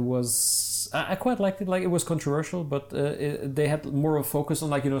Baird. And it was, I quite liked it. Like, it was controversial, but they had more of a focus on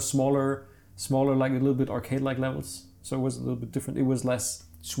like, smaller, like a little bit arcade-like levels. So it was a little bit different. It was less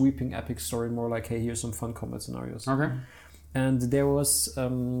sweeping epic story, more like, hey, here's some fun combat scenarios. Okay. And there was a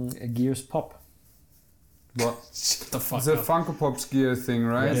Gears Pop. What? Shut the fuck It's a up. Funko Pop's Gear thing,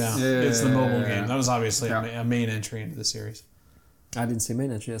 right? Yeah. It's the mobile game. That was obviously a main entry into the series. I didn't say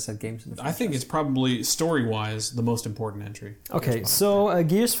main entry, I said games. In the I think it's probably, story-wise, the most important entry. Okay, so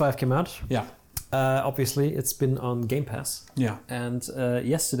Gears 5 came out. Yeah. Obviously, it's been on Game Pass. Yeah. And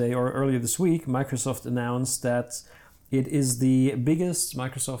yesterday, or earlier this week, Microsoft announced that it is the biggest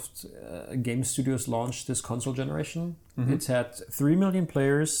Microsoft game studios launch this console generation. Mm-hmm. It's had 3 million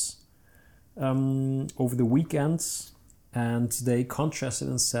players over the weekend, and they contrasted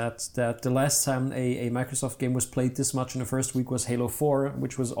and said that the last time a Microsoft game was played this much in the first week was Halo 4,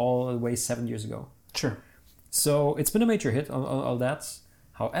 which was all the way 7 years ago. Sure. So it's been a major hit on all that.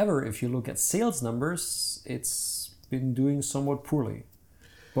 However, if you look at sales numbers, it's been doing somewhat poorly.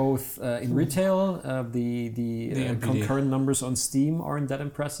 Both in retail, the concurrent numbers on Steam aren't that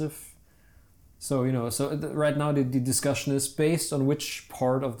impressive. So, right now the discussion is based on which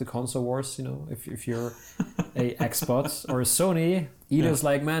part of the console wars, if you're a Xbox or a Sony, either's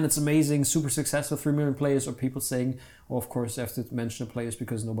like, man, it's amazing, super successful, 3 million players, or people saying, well, of course, they have to mention the players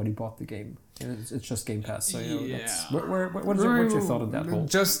because nobody bought the game. It's just Game Pass. So, that's, what's your thought on that whole?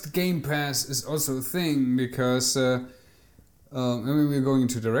 Just Game Pass is also a thing because... we're going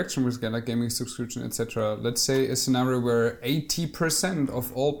into direction with like gaming subscription, etc. Let's say a scenario where 80%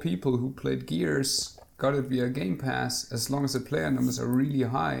 of all people who played Gears got it via Game Pass. As long as the player numbers are really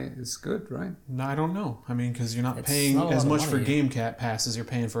high, it's good, right? No, I don't know. I mean, because you're not paying as much for Game Pass as you're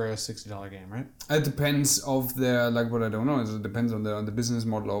paying for a $60 game, right? It depends of their, like, what I don't know. It depends on the business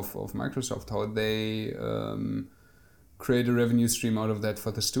model of Microsoft, how they... create a revenue stream out of that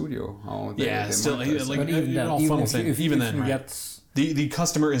for the studio. Still, like, even then, right? The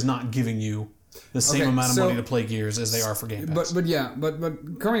customer is not giving you the same amount of money to play Gears as they are for Game Pass.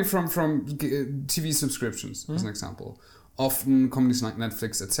 But coming from TV subscriptions, as an example, often companies like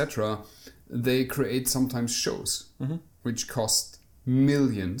Netflix, etc., they create sometimes shows which cost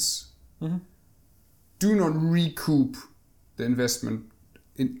millions, do not recoup the investment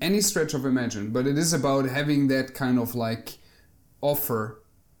in any stretch of imagine, but it is about having that kind of like offer,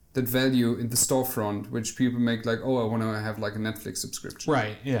 that value in the storefront, which people make like, oh, I want to have like a Netflix subscription.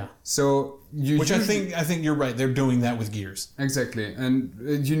 Right, yeah. So I think you're right. They're doing that with Gears. Exactly, and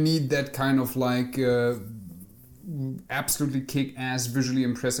you need that kind of like absolutely kick-ass, visually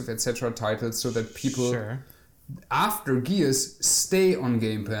impressive, etc. titles, so that people Sure. after Gears stay on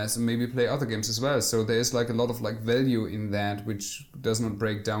Game Pass and maybe play other games as well. So there's like a lot of like value in that, which does not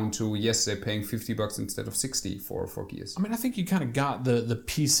break down to, yes, they're paying $50 instead of 60 for Gears. I mean, I think you kind of got the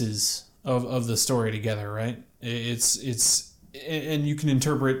pieces of the story together, right? It's and you can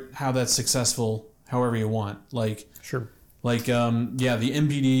interpret how that's successful however you want. Sure. The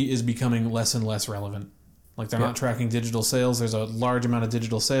MPD is becoming less and less relevant. Like they're not tracking digital sales. There's a large amount of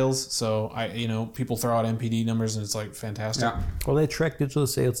digital sales, so people throw out MPD numbers and it's like fantastic. Yeah. Well, they track digital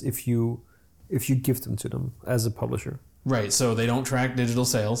sales if you give them to them as a publisher. Right. So they don't track digital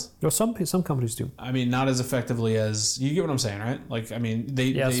sales. No, some companies do. I mean, not as effectively as you get what I'm saying, right? Like, I mean,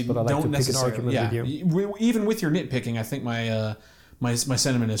 they But I like don't to pick an necessarily. argument with you. Even with your nitpicking, I think my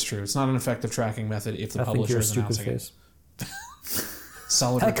sentiment is true. It's not an effective tracking method if the I think publisher you're a is stupid announcing face. it.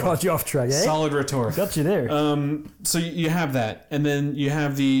 Solid. I retort. caught you off track, eh? Solid retort. Got you there. So you have that, and then you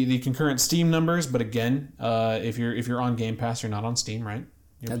have the concurrent Steam numbers. But again, if you're on Game Pass, you're not on Steam, right?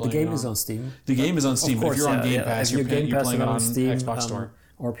 You're the playing game is on Steam. The game is on Steam, Of but course, if you're on Game Pass, if you're playing it on Steam, Xbox Store.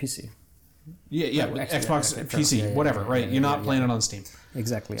 Or PC. Yeah, actually, Xbox, yeah, PC, yeah, whatever, right? You're not yeah. playing it on Steam.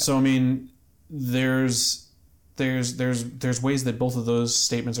 Exactly. Yeah. So I mean, there's ways that both of those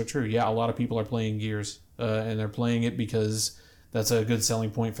statements are true. Yeah, a lot of people are playing Gears, and they're playing it because that's a good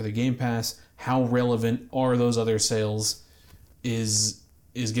selling point for the Game Pass. How relevant are those other sales? Is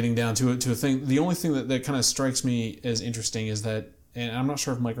getting down to a thing. The only thing that kind of strikes me as interesting is that, and I'm not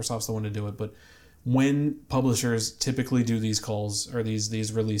sure if Microsoft's the one to do it, but when publishers typically do these calls or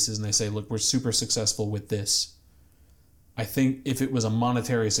these releases and they say, look, we're super successful with this, I think if it was a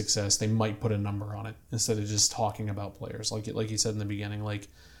monetary success, they might put a number on it instead of just talking about players. Like you said in the beginning, like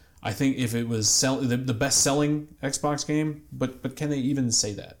I think if it was the best selling Xbox game, but can they even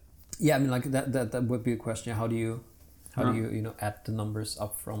say that? Yeah, I mean, like that would be a question. How do you add the numbers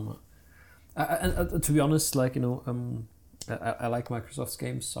up from? And to be honest, like I like Microsoft's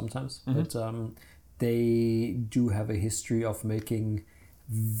games sometimes, but they do have a history of making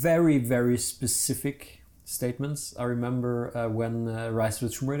very, very specific statements. I remember when Rise of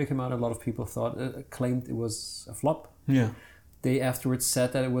the Tomb Raider came out, a lot of people claimed it was a flop. Yeah. They afterwards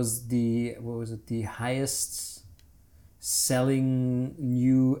said that it was the highest selling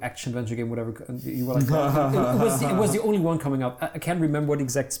new action adventure game, whatever you were like. it was the only one coming up. I can't remember what the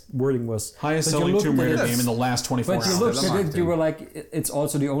exact wording was. Highest selling Tomb Raider game in the last 24 hours. But you looked at it, you were like, it's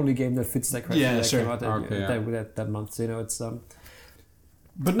also the only game that fits that criteria. Yeah, sure. Came out that month. So, it's.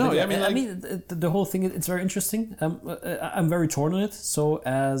 But no, yeah, I mean, the whole thing. It's very interesting. I'm very torn on it. So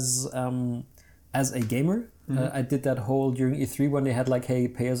as a gamer. I did that whole during E3 when they had like, hey,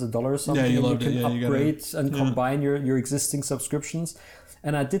 pay us $1 or something. Yeah, you loved can it. Yeah, upgrade and combine your existing subscriptions.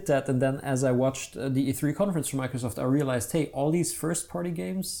 And I did that. And then as I watched the E3 conference from Microsoft, I realized, hey, all these first-party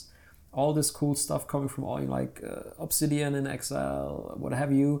games, all this cool stuff coming from all like Obsidian and Exile, what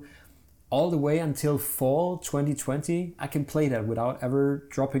have you, all the way until fall 2020, I can play that without ever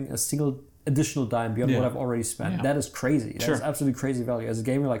dropping a single additional dime beyond what I've already spent. Yeah. That is crazy. That is absolutely crazy value. As a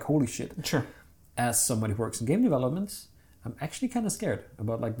gamer, like, holy shit. Sure. As somebody who works in game development, I'm actually kind of scared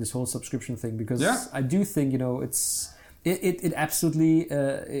about like this whole subscription thing because I do think it absolutely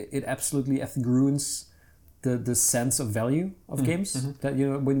I think ruins the sense of value of games. That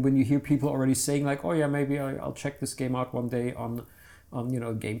when you hear people already saying like, oh yeah, maybe I'll check this game out one day on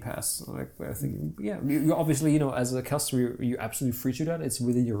Game Pass. Like, I think you obviously as a customer you're absolutely free to do that. It's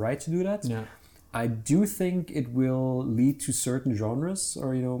within your right to do that. Yeah. I do think it will lead to certain genres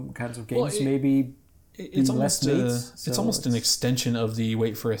or kinds of games it's almost an extension of the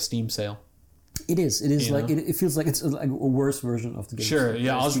wait for a Steam sale. It is like it feels like it's like a worse version of the game. Sure,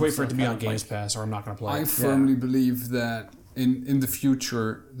 yeah, I'll just wait for it to be on Games Pass or I'm not going to play it. I firmly believe that in the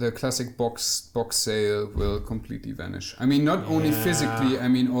future the classic box sale will completely vanish. I mean, not only physically, I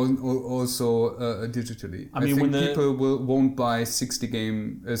mean also digitally. I mean, think people won't buy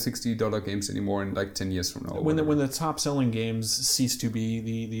 $60 games anymore in like 10 years from now. When the top selling games cease to be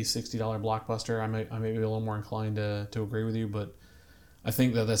the $60 blockbuster, I may be a little more inclined to agree with you, but I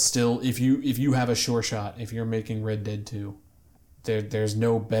think that's still if you have a sure shot, if you're making Red Dead 2, there's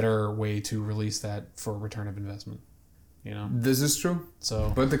no better way to release that for a return of investment. This is true.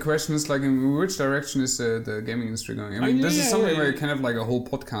 So, but the question is like, in which direction is the gaming industry going? I mean, this is something where kind of like a whole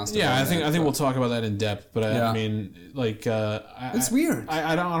podcast. Yeah, I think we'll talk about that in depth. But I mean, like, it's weird.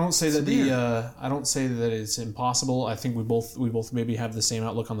 I don't say that I don't say that it's impossible. I think we both maybe have the same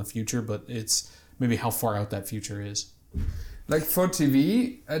outlook on the future, but it's maybe how far out that future is. Like for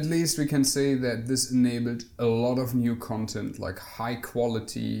TV, at least we can say that this enabled a lot of new content, like high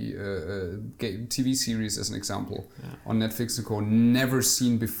quality TV series, as an example, on Netflix and Co. Never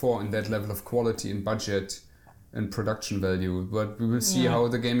seen before in that level of quality and budget and production value. But we will see how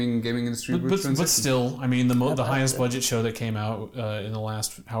the gaming industry will transition. But still, I mean, the highest budget show that came out in the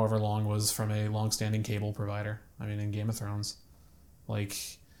last however long was from a long-standing cable provider. I mean, in Game of Thrones, like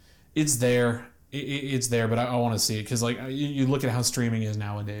it's there. It's there, but I want to see it because, like, you look at how streaming is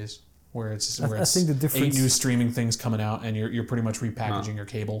nowadays, where it's I think the difference, 8 new streaming things coming out, and you're pretty much repackaging your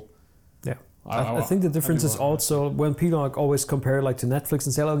cable. Yeah, I think the difference is also when people like always compare like to Netflix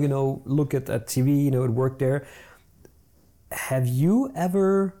and say, oh, you know, look at TV, you know, it worked there. Have you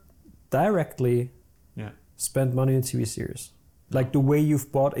ever directly spent money on a TV series, like the way you've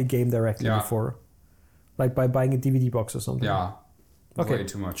bought a game directly before, like by buying a DVD box or something? Yeah. Okay, way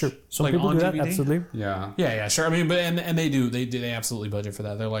too much. Sure. Some like people on do that, DVD? absolutely. Yeah, sure. I mean, but and they absolutely budget for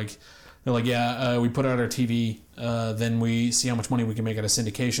that. They're like, we put out our TV, then we see how much money we can make out of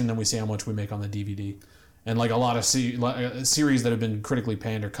syndication, then we see how much we make on the DVD, and like a lot of series that have been critically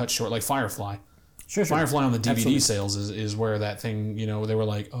panned or cut short, like Firefly. Sure. Firefly on the DVD Absolutely. sales is where that thing, you know, they were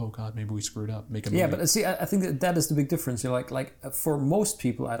like, oh god, maybe we screwed up. Make a movie. Yeah, but see, I think that is the big difference. You're like for most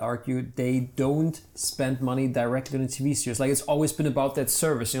people, I'd argue they don't spend money directly on a TV series. Like it's always been about that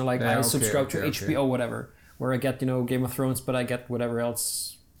service. You know, like I subscribe to HBO, whatever, where I get Game of Thrones, but I get whatever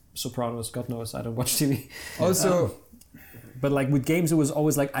else, Sopranos. God knows, I don't watch TV. Also. But like with games, it was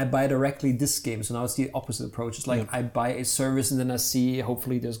always like I buy directly this game. So now it's the opposite approach. It's like I buy a service and then I see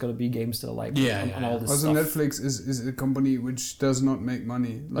hopefully there's going to be games that I like on all this also, stuff. Netflix is a company which does not make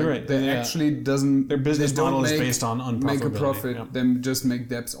money. Like right. they actually doesn't. Their business model is based on make a profitability. profit. Yeah. They just make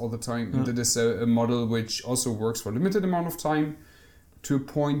debts all the time. And that is a model which also works for a limited amount of time to a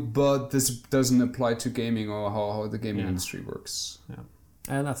point, but this doesn't apply to gaming or how the gaming industry works. Yeah.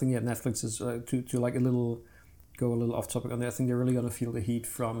 And I think Netflix is to like go a little off topic on there. I think they're really going to feel the heat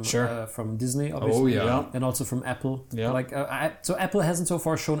from Disney, obviously. Oh yeah, and also from Apple. Yeah. Like so Apple hasn't so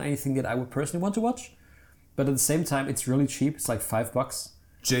far shown anything that I would personally want to watch, but at the same time, it's really cheap. It's like $5.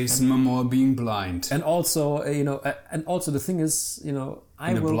 Jason Momoa being blind. And also, and also the thing is,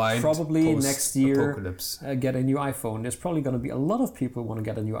 I will probably next year get a new iPhone. There's probably going to be a lot of people who want to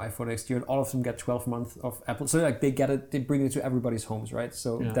get a new iPhone next year, and all of them get 12 months of Apple. So like they bring it to everybody's homes, right?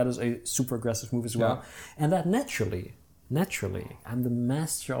 So that is a super aggressive move as well. And that naturally, I'm the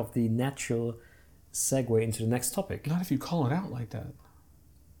master of the natural segue into the next topic. Not if you call it out like that.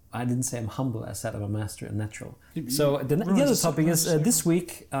 I didn't say I'm humble. I said I'm a master and natural. So the other topic is this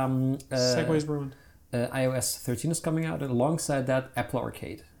week. Segway's ruined. iOS 13 is coming out, and alongside that, Apple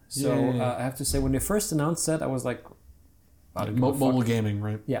Arcade. So I have to say, when they first announced that, I was like, mobile gaming,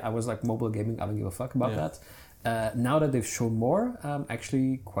 right? Yeah, I was like, mobile gaming. I don't give a fuck about that. Now that they've shown more, I'm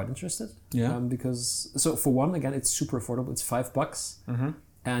actually quite interested. Yeah. Because for one, again, it's super affordable. It's $5. Mm-hmm.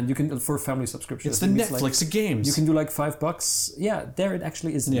 And you can, for family subscription. It's the Netflix of games. You can do like $5. Yeah, there it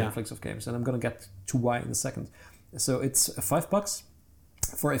actually is the Netflix of games. And I'm going to get to why in a second. So it's $5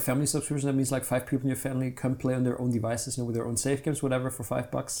 for a family subscription. That means like 5 people in your family can play on their own devices, with their own save games, whatever, for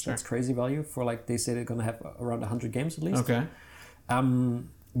 $5. Sure. That's crazy value for like, they say they're going to have around 100 games at least. Okay.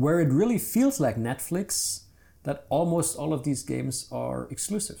 Where it really feels like Netflix, that almost all of these games are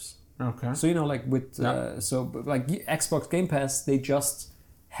exclusives. Okay. So, like with, like Xbox Game Pass, they just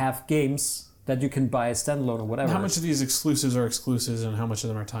have games that you can buy standalone or whatever. How much of these exclusives are exclusives and how much of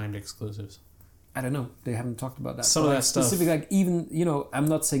them are timed exclusives? I don't know. They haven't talked about that. Some of that stuff. Specifically, like even, I'm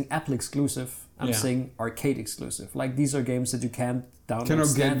not saying Apple exclusive. I'm saying arcade exclusive. Like these are games that you can't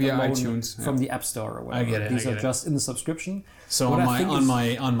download get via iTunes from the App Store or whatever. I get it. These are just in the subscription. So on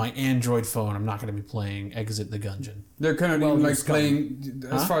my Android phone, I'm not going to be playing Exit the Gungeon. They're kind of even like playing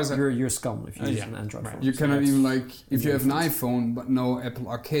as far as you're scum if you use an Android phone. You cannot even like if you have an iPhone but no Apple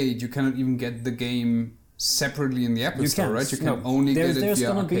Arcade, you cannot even get the game separately in the Apple Store, right? You can only get it via There's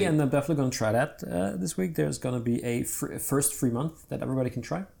going to be, Arcade. and I'm definitely going to try that this week. There's going to be a first free month that everybody can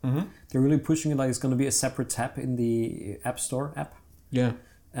try. Mm-hmm. They're really pushing it like it's going to be a separate tab in the App Store app. Yeah.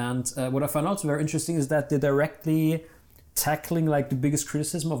 And what I found out very interesting is that they're directly tackling like the biggest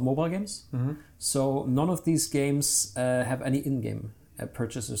criticism of mobile games. Mm-hmm. So none of these games have any in-game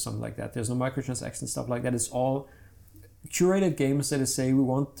purchase or something like that. There's no microtransactions, stuff like that. It's all curated games that say we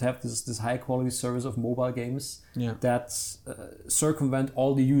want to have this high quality service of mobile games that circumvent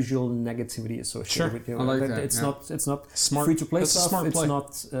all the usual negativity associated with it. I like that. It's not smart, free to play that's stuff. Smart play.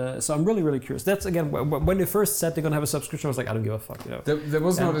 It's not. So I'm really curious. That's again when they first said they're gonna have a subscription, I was like, I don't give a fuck. There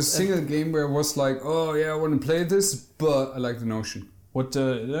was not a single game where I was like, oh yeah, I want to play this, but I like the notion. What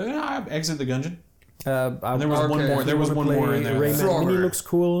Exit the Gungeon? And there was one more. There was one more in there. Rayman Frogger. Mini looks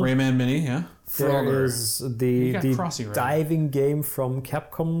cool. Rayman Mini, yeah. There Frogger. is You the got Crossy Road. diving game from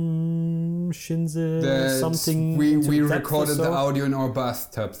Capcom Shinze something. We into depth recorded or the so. audio in our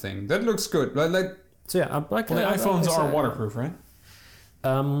bathtub thing. That looks good. Like So yeah, I'm like Well, the I- iPhones I- are waterproof, right?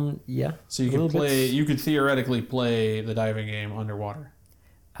 Yeah. So you a could little play. bit. You could theoretically play the diving game underwater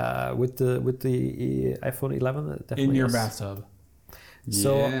With the iPhone 11, definitely in your yes. bathtub.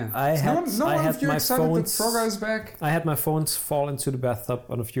 So yeah. I had no I one had of you my excited phones. that Frogger is back? I had my phones fall into the bathtub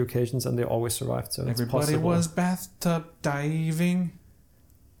on a few occasions, and they always survived. So it's Everybody possible. was bathtub diving.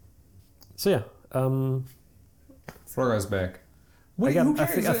 So yeah. Frogger is back. Again, who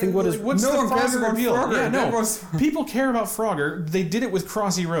cares? I think what is- what's No the one cares Frogger about appeal? Frogger. Yeah, That no. was- People care about Frogger. They did it with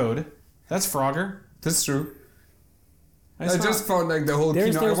Crossy Road. That's Frogger. That's true. It's I not- just found like the whole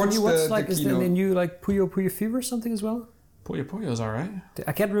There's keynote. I watched you watched the like is there keynote. a new like Puyo Puyo Fever or something as well? Puyo Puyo's all right.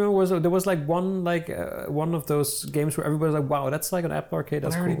 I can't remember. There was like one of those games where everybody's like, "Wow, that's like an Apple Arcade." But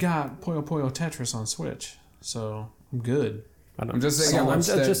That's I already cool. got Puyo Puyo Tetris on Switch, so I'm good. I don't know. I'm just saying. So I I'm watched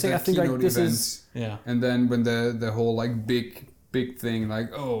just saying. I the think like keynote this events. is. Yeah. And then when the whole like big thing like,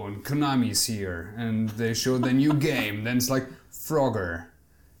 oh, and Konami's here and they showed the new game, then it's like Frogger.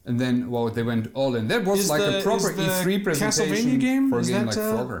 And then they went all in. That was like a proper E3 presentation Castlevania game? for a Is game that, like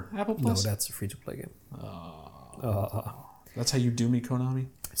Frogger. Apple No, Plus? that's a free-to-play game. That's how you do me, Konami?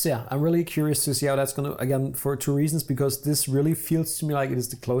 So yeah, I'm really curious to see how that's gonna. Again, for two reasons, because this really feels to me like it is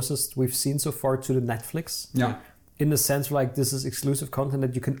the closest we've seen so far to the Netflix. Yeah. In the sense like this is exclusive content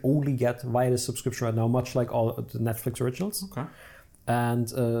that you can only get via the subscription right now, much like all of the Netflix originals. Okay.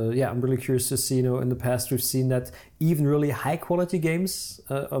 And I'm really curious to see. In the past we've seen that even really high quality games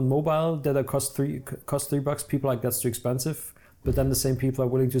on mobile that are cost $3, people are like that's too expensive. But then the same people are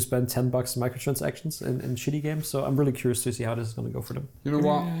willing to spend $10 microtransactions in shitty games. So I'm really curious to see how this is going to go for them. You know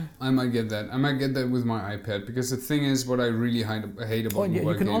what? I might get that. I might get that with my iPad because the thing is, what I really hate about mobile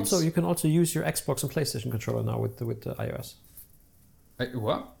you can games. you can also use your Xbox and PlayStation controller now with the iOS.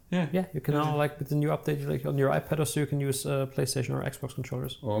 What? Yeah, you can now like with the new update like on your iPad or so you can use PlayStation or Xbox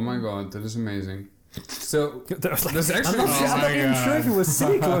controllers. Oh my god, that is amazing. So That's actually I'm not even sure if it was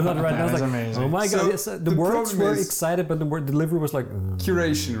cynical or not right now. I was That's like, amazing. oh my god, So yes, the the words problem were is- excited, but the word delivery was like.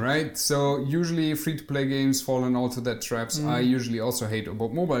 curation, right? So usually free-to-play games fall in also that traps. I usually also hate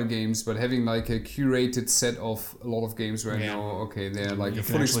about mobile games, but having like a curated set of a lot of games where I know, okay, they're like You a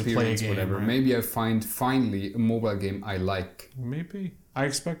can full actually play a experience, game, whatever. right? Maybe I find finally a mobile game I like. Maybe. I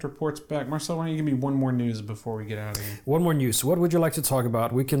expect reports back. Marcel, why don't you give me one more news before we get out of here? One more news. What would you like to talk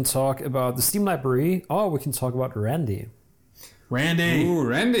about? We can talk about the Steam library, or we can talk about Randy. Randy! Ooh,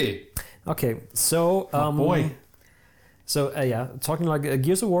 Randy! Okay, so Boy. So talking like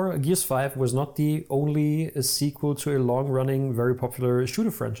Gears of War, Gears 5 was not the only sequel to a long-running, very popular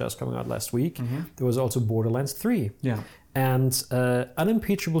shooter franchise coming out last week. There was also Borderlands 3. Yeah. And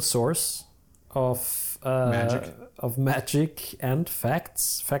unimpeachable source of magic and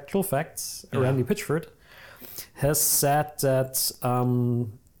factual facts, Randy Pitchford, has said that.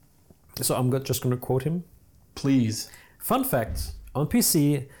 So I'm just going to quote him. Please. Fun fact: on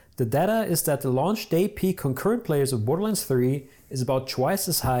PC, the data is that the launch day peak concurrent players of Borderlands 3 is about twice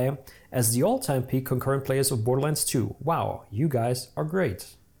as high as the all-time peak concurrent players of Borderlands 2. Wow, you guys are great.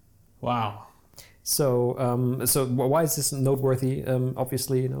 Wow. So, why is this noteworthy?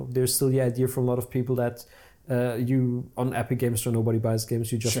 Obviously, there's still the idea from a lot of people that you on Epic Games Store nobody buys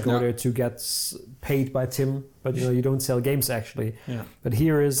games. You just go there to get paid by Tim, but you don't sell games actually. Yeah. But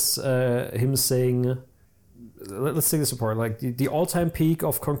here is him saying, let's take this apart. Like the all-time peak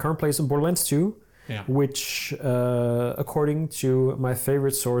of concurrent players in Borderlands 2, which according to my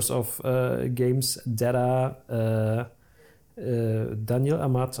favorite source of games data. Daniel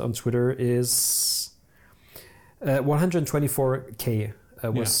Amat on Twitter is 124k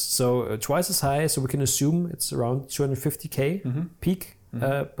so twice as high, so we can assume it's around 250k peak.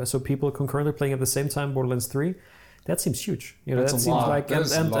 So people concurrently playing at the same time Borderlands 3, that seems huge. That's that a seems lot. like That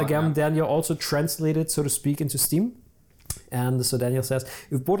is a and lot, again yeah. Daniel also translated, so to speak, into Steam. And so Daniel says,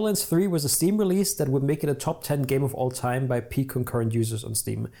 if Borderlands 3 was a Steam release, that would make it a top 10 game of all time by peak concurrent users on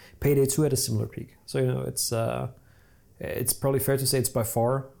Steam. Payday 2 had a similar peak. So it's probably fair to say it's by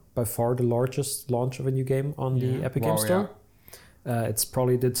far the largest launch of a new game on the Epic Games Store. It's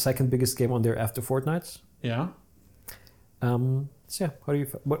probably the second biggest game on there after Fortnite. Yeah. So yeah,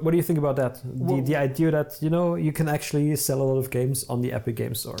 what do you think about that? The idea that you can actually sell a lot of games on the Epic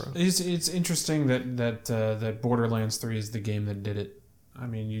Games Store. It's interesting that Borderlands 3 is the game that did it. I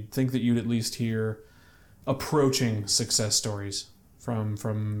mean, you'd think that you'd at least hear approaching success stories from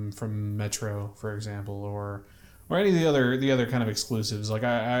Metro, for example, or or any of the other kind of exclusives. Like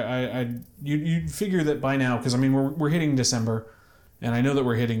you'd figure that by now, because I mean we're hitting December, and I know that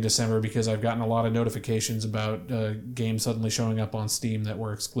we're hitting December because I've gotten a lot of notifications about games suddenly showing up on Steam that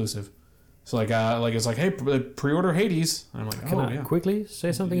were exclusive. So like it's like, hey, pre-order Hades. I'm like, Can I quickly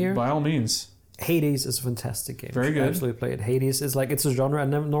say something here? By all means. Hades is a fantastic game. Very good. I absolutely play it. Hades is like, it's a genre I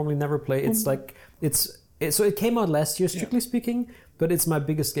normally never play. It's like so it came out last year, strictly speaking, but it's my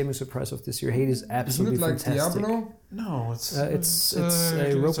biggest gaming surprise of this year. Hades, absolutely fantastic. Isn't it like Diablo? No, it's a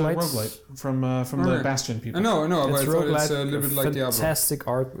roguelite. From the Bastion people. No, but It's I thought it's a roguelite, little bit like Diablo. fantastic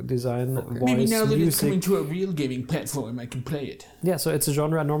art design, voice, Maybe now that it's coming music. to a real gaming platform, I can play it. Yeah, so it's a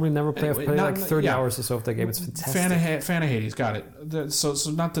genre I normally never play. Anyway, I've played not- like 30 yeah. hours or so of that game. It's fantastic. Fan of Hades, got it. So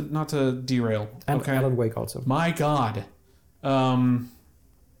not to derail. And Okay. Alan Wake also. My God.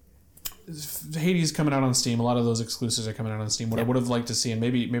 Hades coming out on Steam. A lot of those exclusives are coming out on Steam. What I would have liked to see, and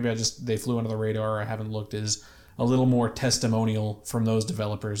maybe they flew under the radar, or I haven't looked, is a little more testimonial from those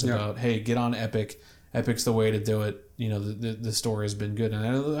developers about, hey, get on Epic. Epic's the way to do it. You know, the story has been good, and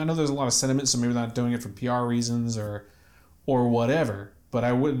I know there's a lot of sentiment, so maybe they're not doing it for PR reasons or whatever. But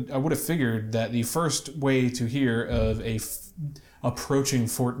I would have figured that the first way to hear of a approaching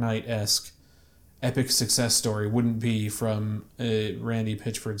Fortnite-esque epic success story wouldn't be from Randy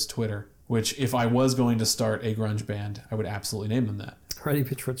Pitchford's Twitter, which if I was going to start a grunge band, I would absolutely name them that. Randy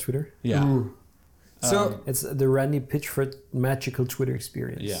Pitchford Twitter. Yeah. Ooh. So It's the Randy Pitchford magical Twitter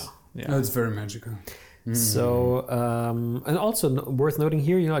experience. Yeah. it's very magical. So, and also worth noting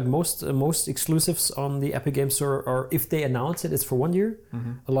here, you know, like most exclusives on the Epic Games Store are, if they announce it, it's for 1 year.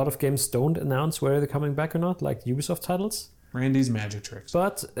 A lot of games don't announce whether they're coming back or not, like Ubisoft titles. Randy's magic tricks.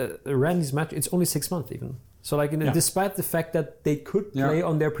 But Randy's match, it's only 6 months even. So like, despite the fact that they could play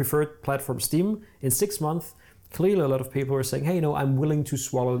on their preferred platform Steam in 6 months, clearly a lot of people are saying, hey, you know, I'm willing to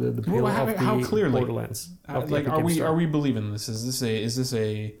swallow the pill of the Borderlands. Of the Like, Epic Games Store. are we believing this? Is this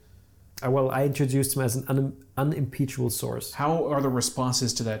a Well, I introduced him as an unimpeachable source. How are the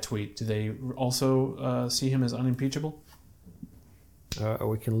responses to that tweet? Do they also see him as unimpeachable?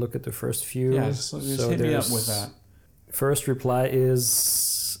 We can look at the first few. Yeah, just hit me up with that. First reply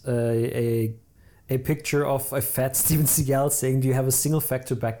is a picture of a fat Steven Seagal saying, "Do you have a single fact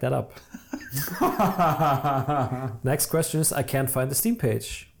to back that up?" Next question is, I can't find the Steam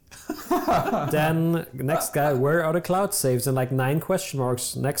page. Then next guy, where are the cloud saves? And like 9 question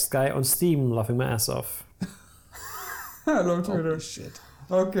marks. Next guy on Steam, laughing my ass off. I love Twitter. Shit.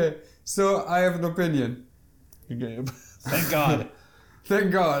 Okay, so I have an opinion. Thank God.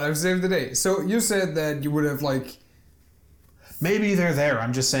 Thank God, I've saved the day. So you said that you would have like... Maybe they're there.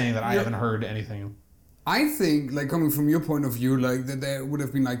 I'm just saying that I haven't heard anything. I think, like, coming from your point of view, like, that there would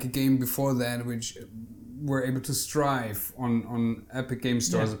have been, like, a game before that which were able to strive on Epic Games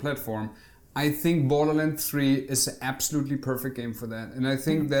Store as a platform. I think Borderlands 3 is an absolutely perfect game for that. And I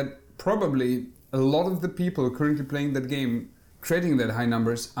think that probably a lot of the people currently playing that game, creating that high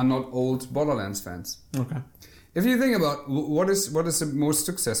numbers, are not old Borderlands fans. Okay. If you think about what is the most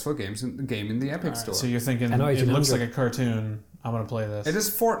successful game in the Epic Store. So you're thinking it looks like a cartoon. I'm gonna play this. It is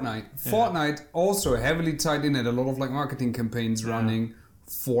Fortnite. Fortnite also heavily tied in it. A lot of like marketing campaigns running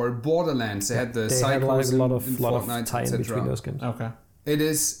for Borderlands. They had the cycles a lot in of Fortnite, tie-in between those games. Okay. It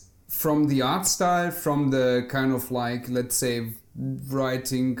is from the art style, from the kind of like, let's say,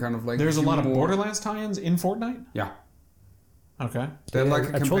 writing kind of like. There's a lot of humor. Borderlands tie-ins in Fortnite. Yeah. Okay. They're like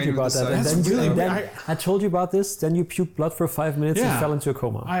a I told you campaign about with that. the And sides. then I told you about this. Then you puked blood for 5 minutes and fell into a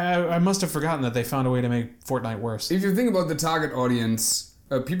coma. I must have forgotten that they found a way to make Fortnite worse. If you think about the target audience,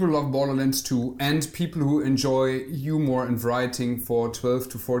 people who love Borderlands 2 and people who enjoy humor and writing for 12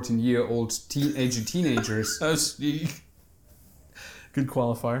 to 14-year-old teenagers. Good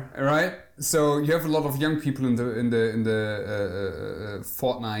qualifier. Right? So you have a lot of young people in the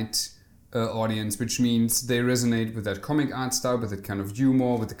Fortnite audience, which means they resonate with that comic art style, with that kind of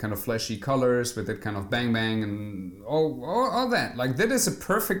humor, with the kind of flashy colors, with that kind of bang bang and all that. Like, that is a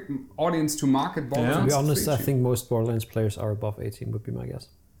perfect audience to market Borderlands. To be honest, 3 I to. think most Borderlands players are above 18, would be my guess.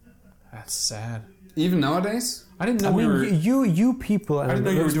 That's sad. Even nowadays? I didn't know I mean, you people, and I didn't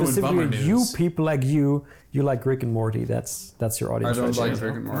know you were doing specifically bummer you news. people like you like Rick and Morty. That's your I audience. don't right like there.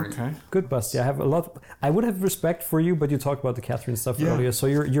 Rick and Morty. Okay. Good, Basti. I have a lot. I would have respect for you, but you talked about the Catherine stuff earlier, so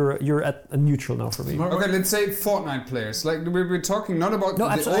you're at a neutral now for me. Okay, let's say Fortnite players. Like, we're talking not about No,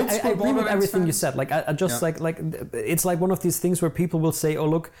 the absolutely. old I school agree with Borderlands everything you fans. said. Like, I just Yeah. like it's like one of these things where people will say, "Oh,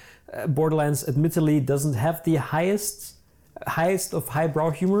 look, Borderlands admittedly doesn't have the highest of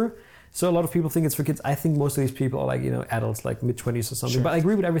highbrow humor." So a lot of people think it's for kids. I think most of these people are like, you know, adults, like mid-20s or something. Sure. But I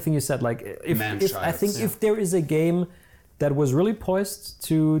agree with everything you said. Like, if I think if there is a game that was really poised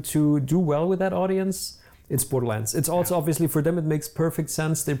to do well with that audience, it's Borderlands. It's also obviously for them it makes perfect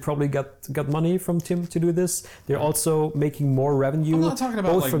sense. They probably got money from Tim to do this. They're also making more revenue. I'm not talking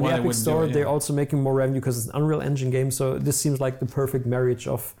about both like from why the they Epic wouldn't Store. do it, They're also making more revenue because it's an Unreal Engine game. So this seems like the perfect marriage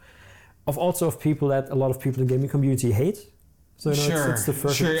of people that a lot of people in the gaming community hate. So it's the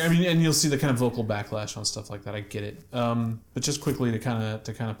perfect. Sure. I mean, and you'll see the kind of vocal backlash on stuff like that. I get it. But just quickly to kind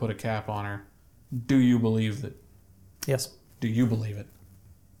of put a cap on her. Do you believe that? Yes. Do you believe it?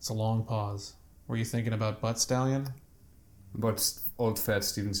 It's a long pause. Were you thinking about Butt Stallion? But old fat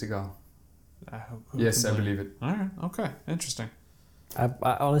Steven Seagal. Who Yes, can I blame believe you? it. All right. Okay. Interesting. I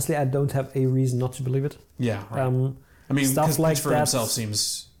honestly, I don't have a reason not to believe it. Yeah. Right. I mean, stuff because like Pitchford that himself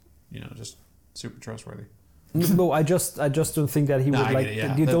seems, just super trustworthy. No, I just don't think that he would I like. get it,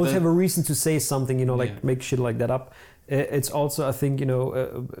 yeah. You don't have a reason to say something, make shit like that up. It's also, I think,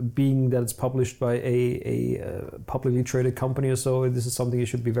 being that it's published by a publicly traded company or so, this is something you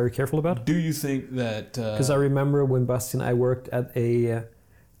should be very careful about. Do you think that? Because I remember when Basti and I worked at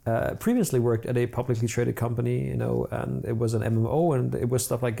previously worked at a publicly traded company, and it was an MMO, and it was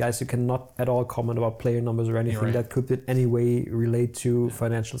stuff like, guys, you cannot at all comment about player numbers or anything that could in any way relate to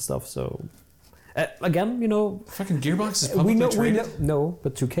financial stuff. So. Again, fucking Gearbox is publicly traded? No,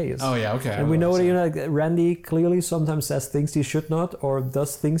 but 2K is. Oh yeah, okay. And we know that, Randy clearly sometimes says things he should not, or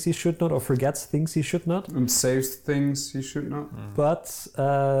does things he should not, or forgets things he should not. And saves things he should not. But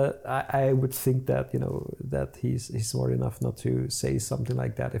I would think that, that he's smart enough not to say something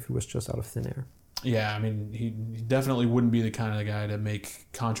like that if it was just out of thin air. Yeah, I mean, he definitely wouldn't be the kind of guy to make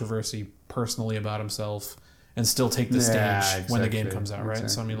controversy personally about himself and still take the stage when the game comes out, right?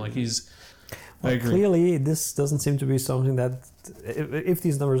 Exactly. So I mean, like I agree. Clearly, this doesn't seem to be something that, if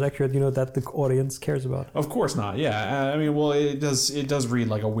these numbers are accurate, that the audience cares about. Of course not. Yeah, I mean, well, it does read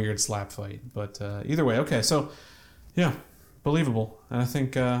like a weird slap fight, but either way, okay. So, yeah, believable, and I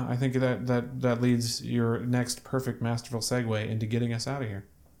think that leads your next perfect masterful segue into getting us out of here.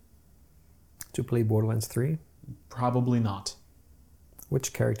 To play Borderlands 3? Probably not.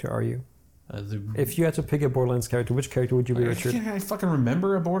 Which character are you? If you had to pick a Borderlands character, which character would you be, Richard? Can I fucking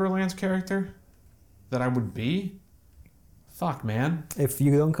remember a Borderlands character that I would be? Fuck, man. If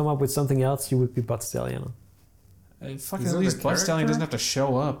you don't come up with something else, you would be Butt Stallion. Fucking at least Butt Stallion doesn't have to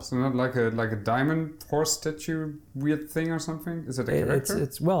show up. So not like a diamond horse statue weird thing or something? Is it a character?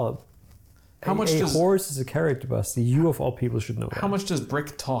 How much a horse is a character, Busty. You of all people should know that. How much does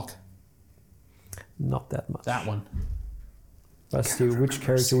Brick talk? Not that much. That one. Basti, which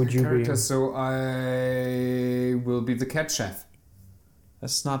character would you be? So I will be the cat chef.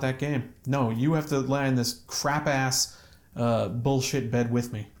 That's not that game. No, you have to lie in this crap-ass bullshit bed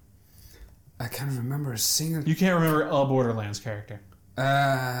with me. I can't remember a single... You can't remember a Borderlands character. I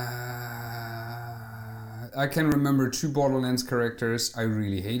can remember two Borderlands characters I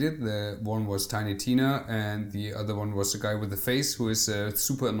really hated. The one was Tiny Tina, and the other one was the guy with the face who is a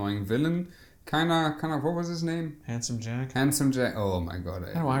super annoying villain. Kind of, what was his name? Handsome Jack. Oh my god.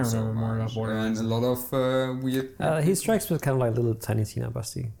 How do I remember more about Borderlands? And a lot of weird... he strikes me as kind of like little Tiny Tina,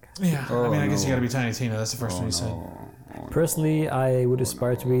 Basti. Yeah, I guess you gotta be Tiny Tina. That's the first one you said. Personally, I would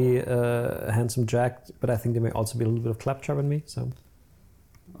aspire to be Handsome Jack, but I think there may also be a little bit of Claptrap in me, so...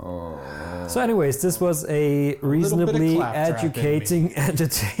 So anyways, this was a reasonably educating,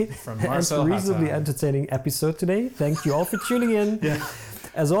 entertaining episode today. Thank you all for tuning in. Yeah.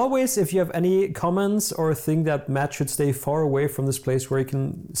 As always, if you have any comments or think that Matt should stay far away from this place where he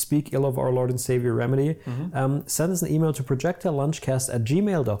can speak ill of our Lord and Savior Remedy, send us an email to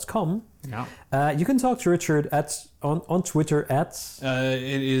projectilelunchcast@gmail.com. Yeah. You can talk to Richard on Twitter at...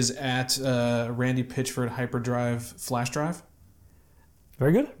 it is at Randy Pitchford Hyperdrive Flash Drive.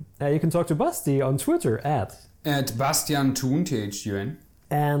 Very good. You can talk to Basti on Twitter at Bastian Thun, THUN.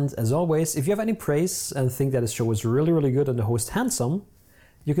 And as always, if you have any praise and think that his show is really, really good and the host handsome,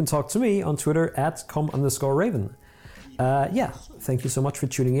 you can talk to me on Twitter at com_Raven. Thank you so much for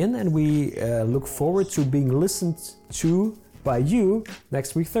tuning in, and we look forward to being listened to by you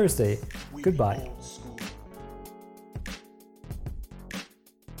next week, Thursday. Goodbye.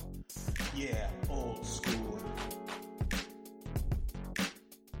 Yeah, old school.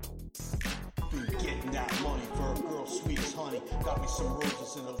 Been getting that money for a girl sweet as honey. Got me some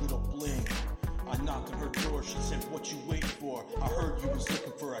roses and a little bling. I knocked on her door, she said, what you waiting for? I heard you was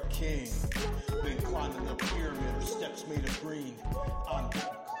looking for a king. Been climbing the pyramid, her steps made of green. I'm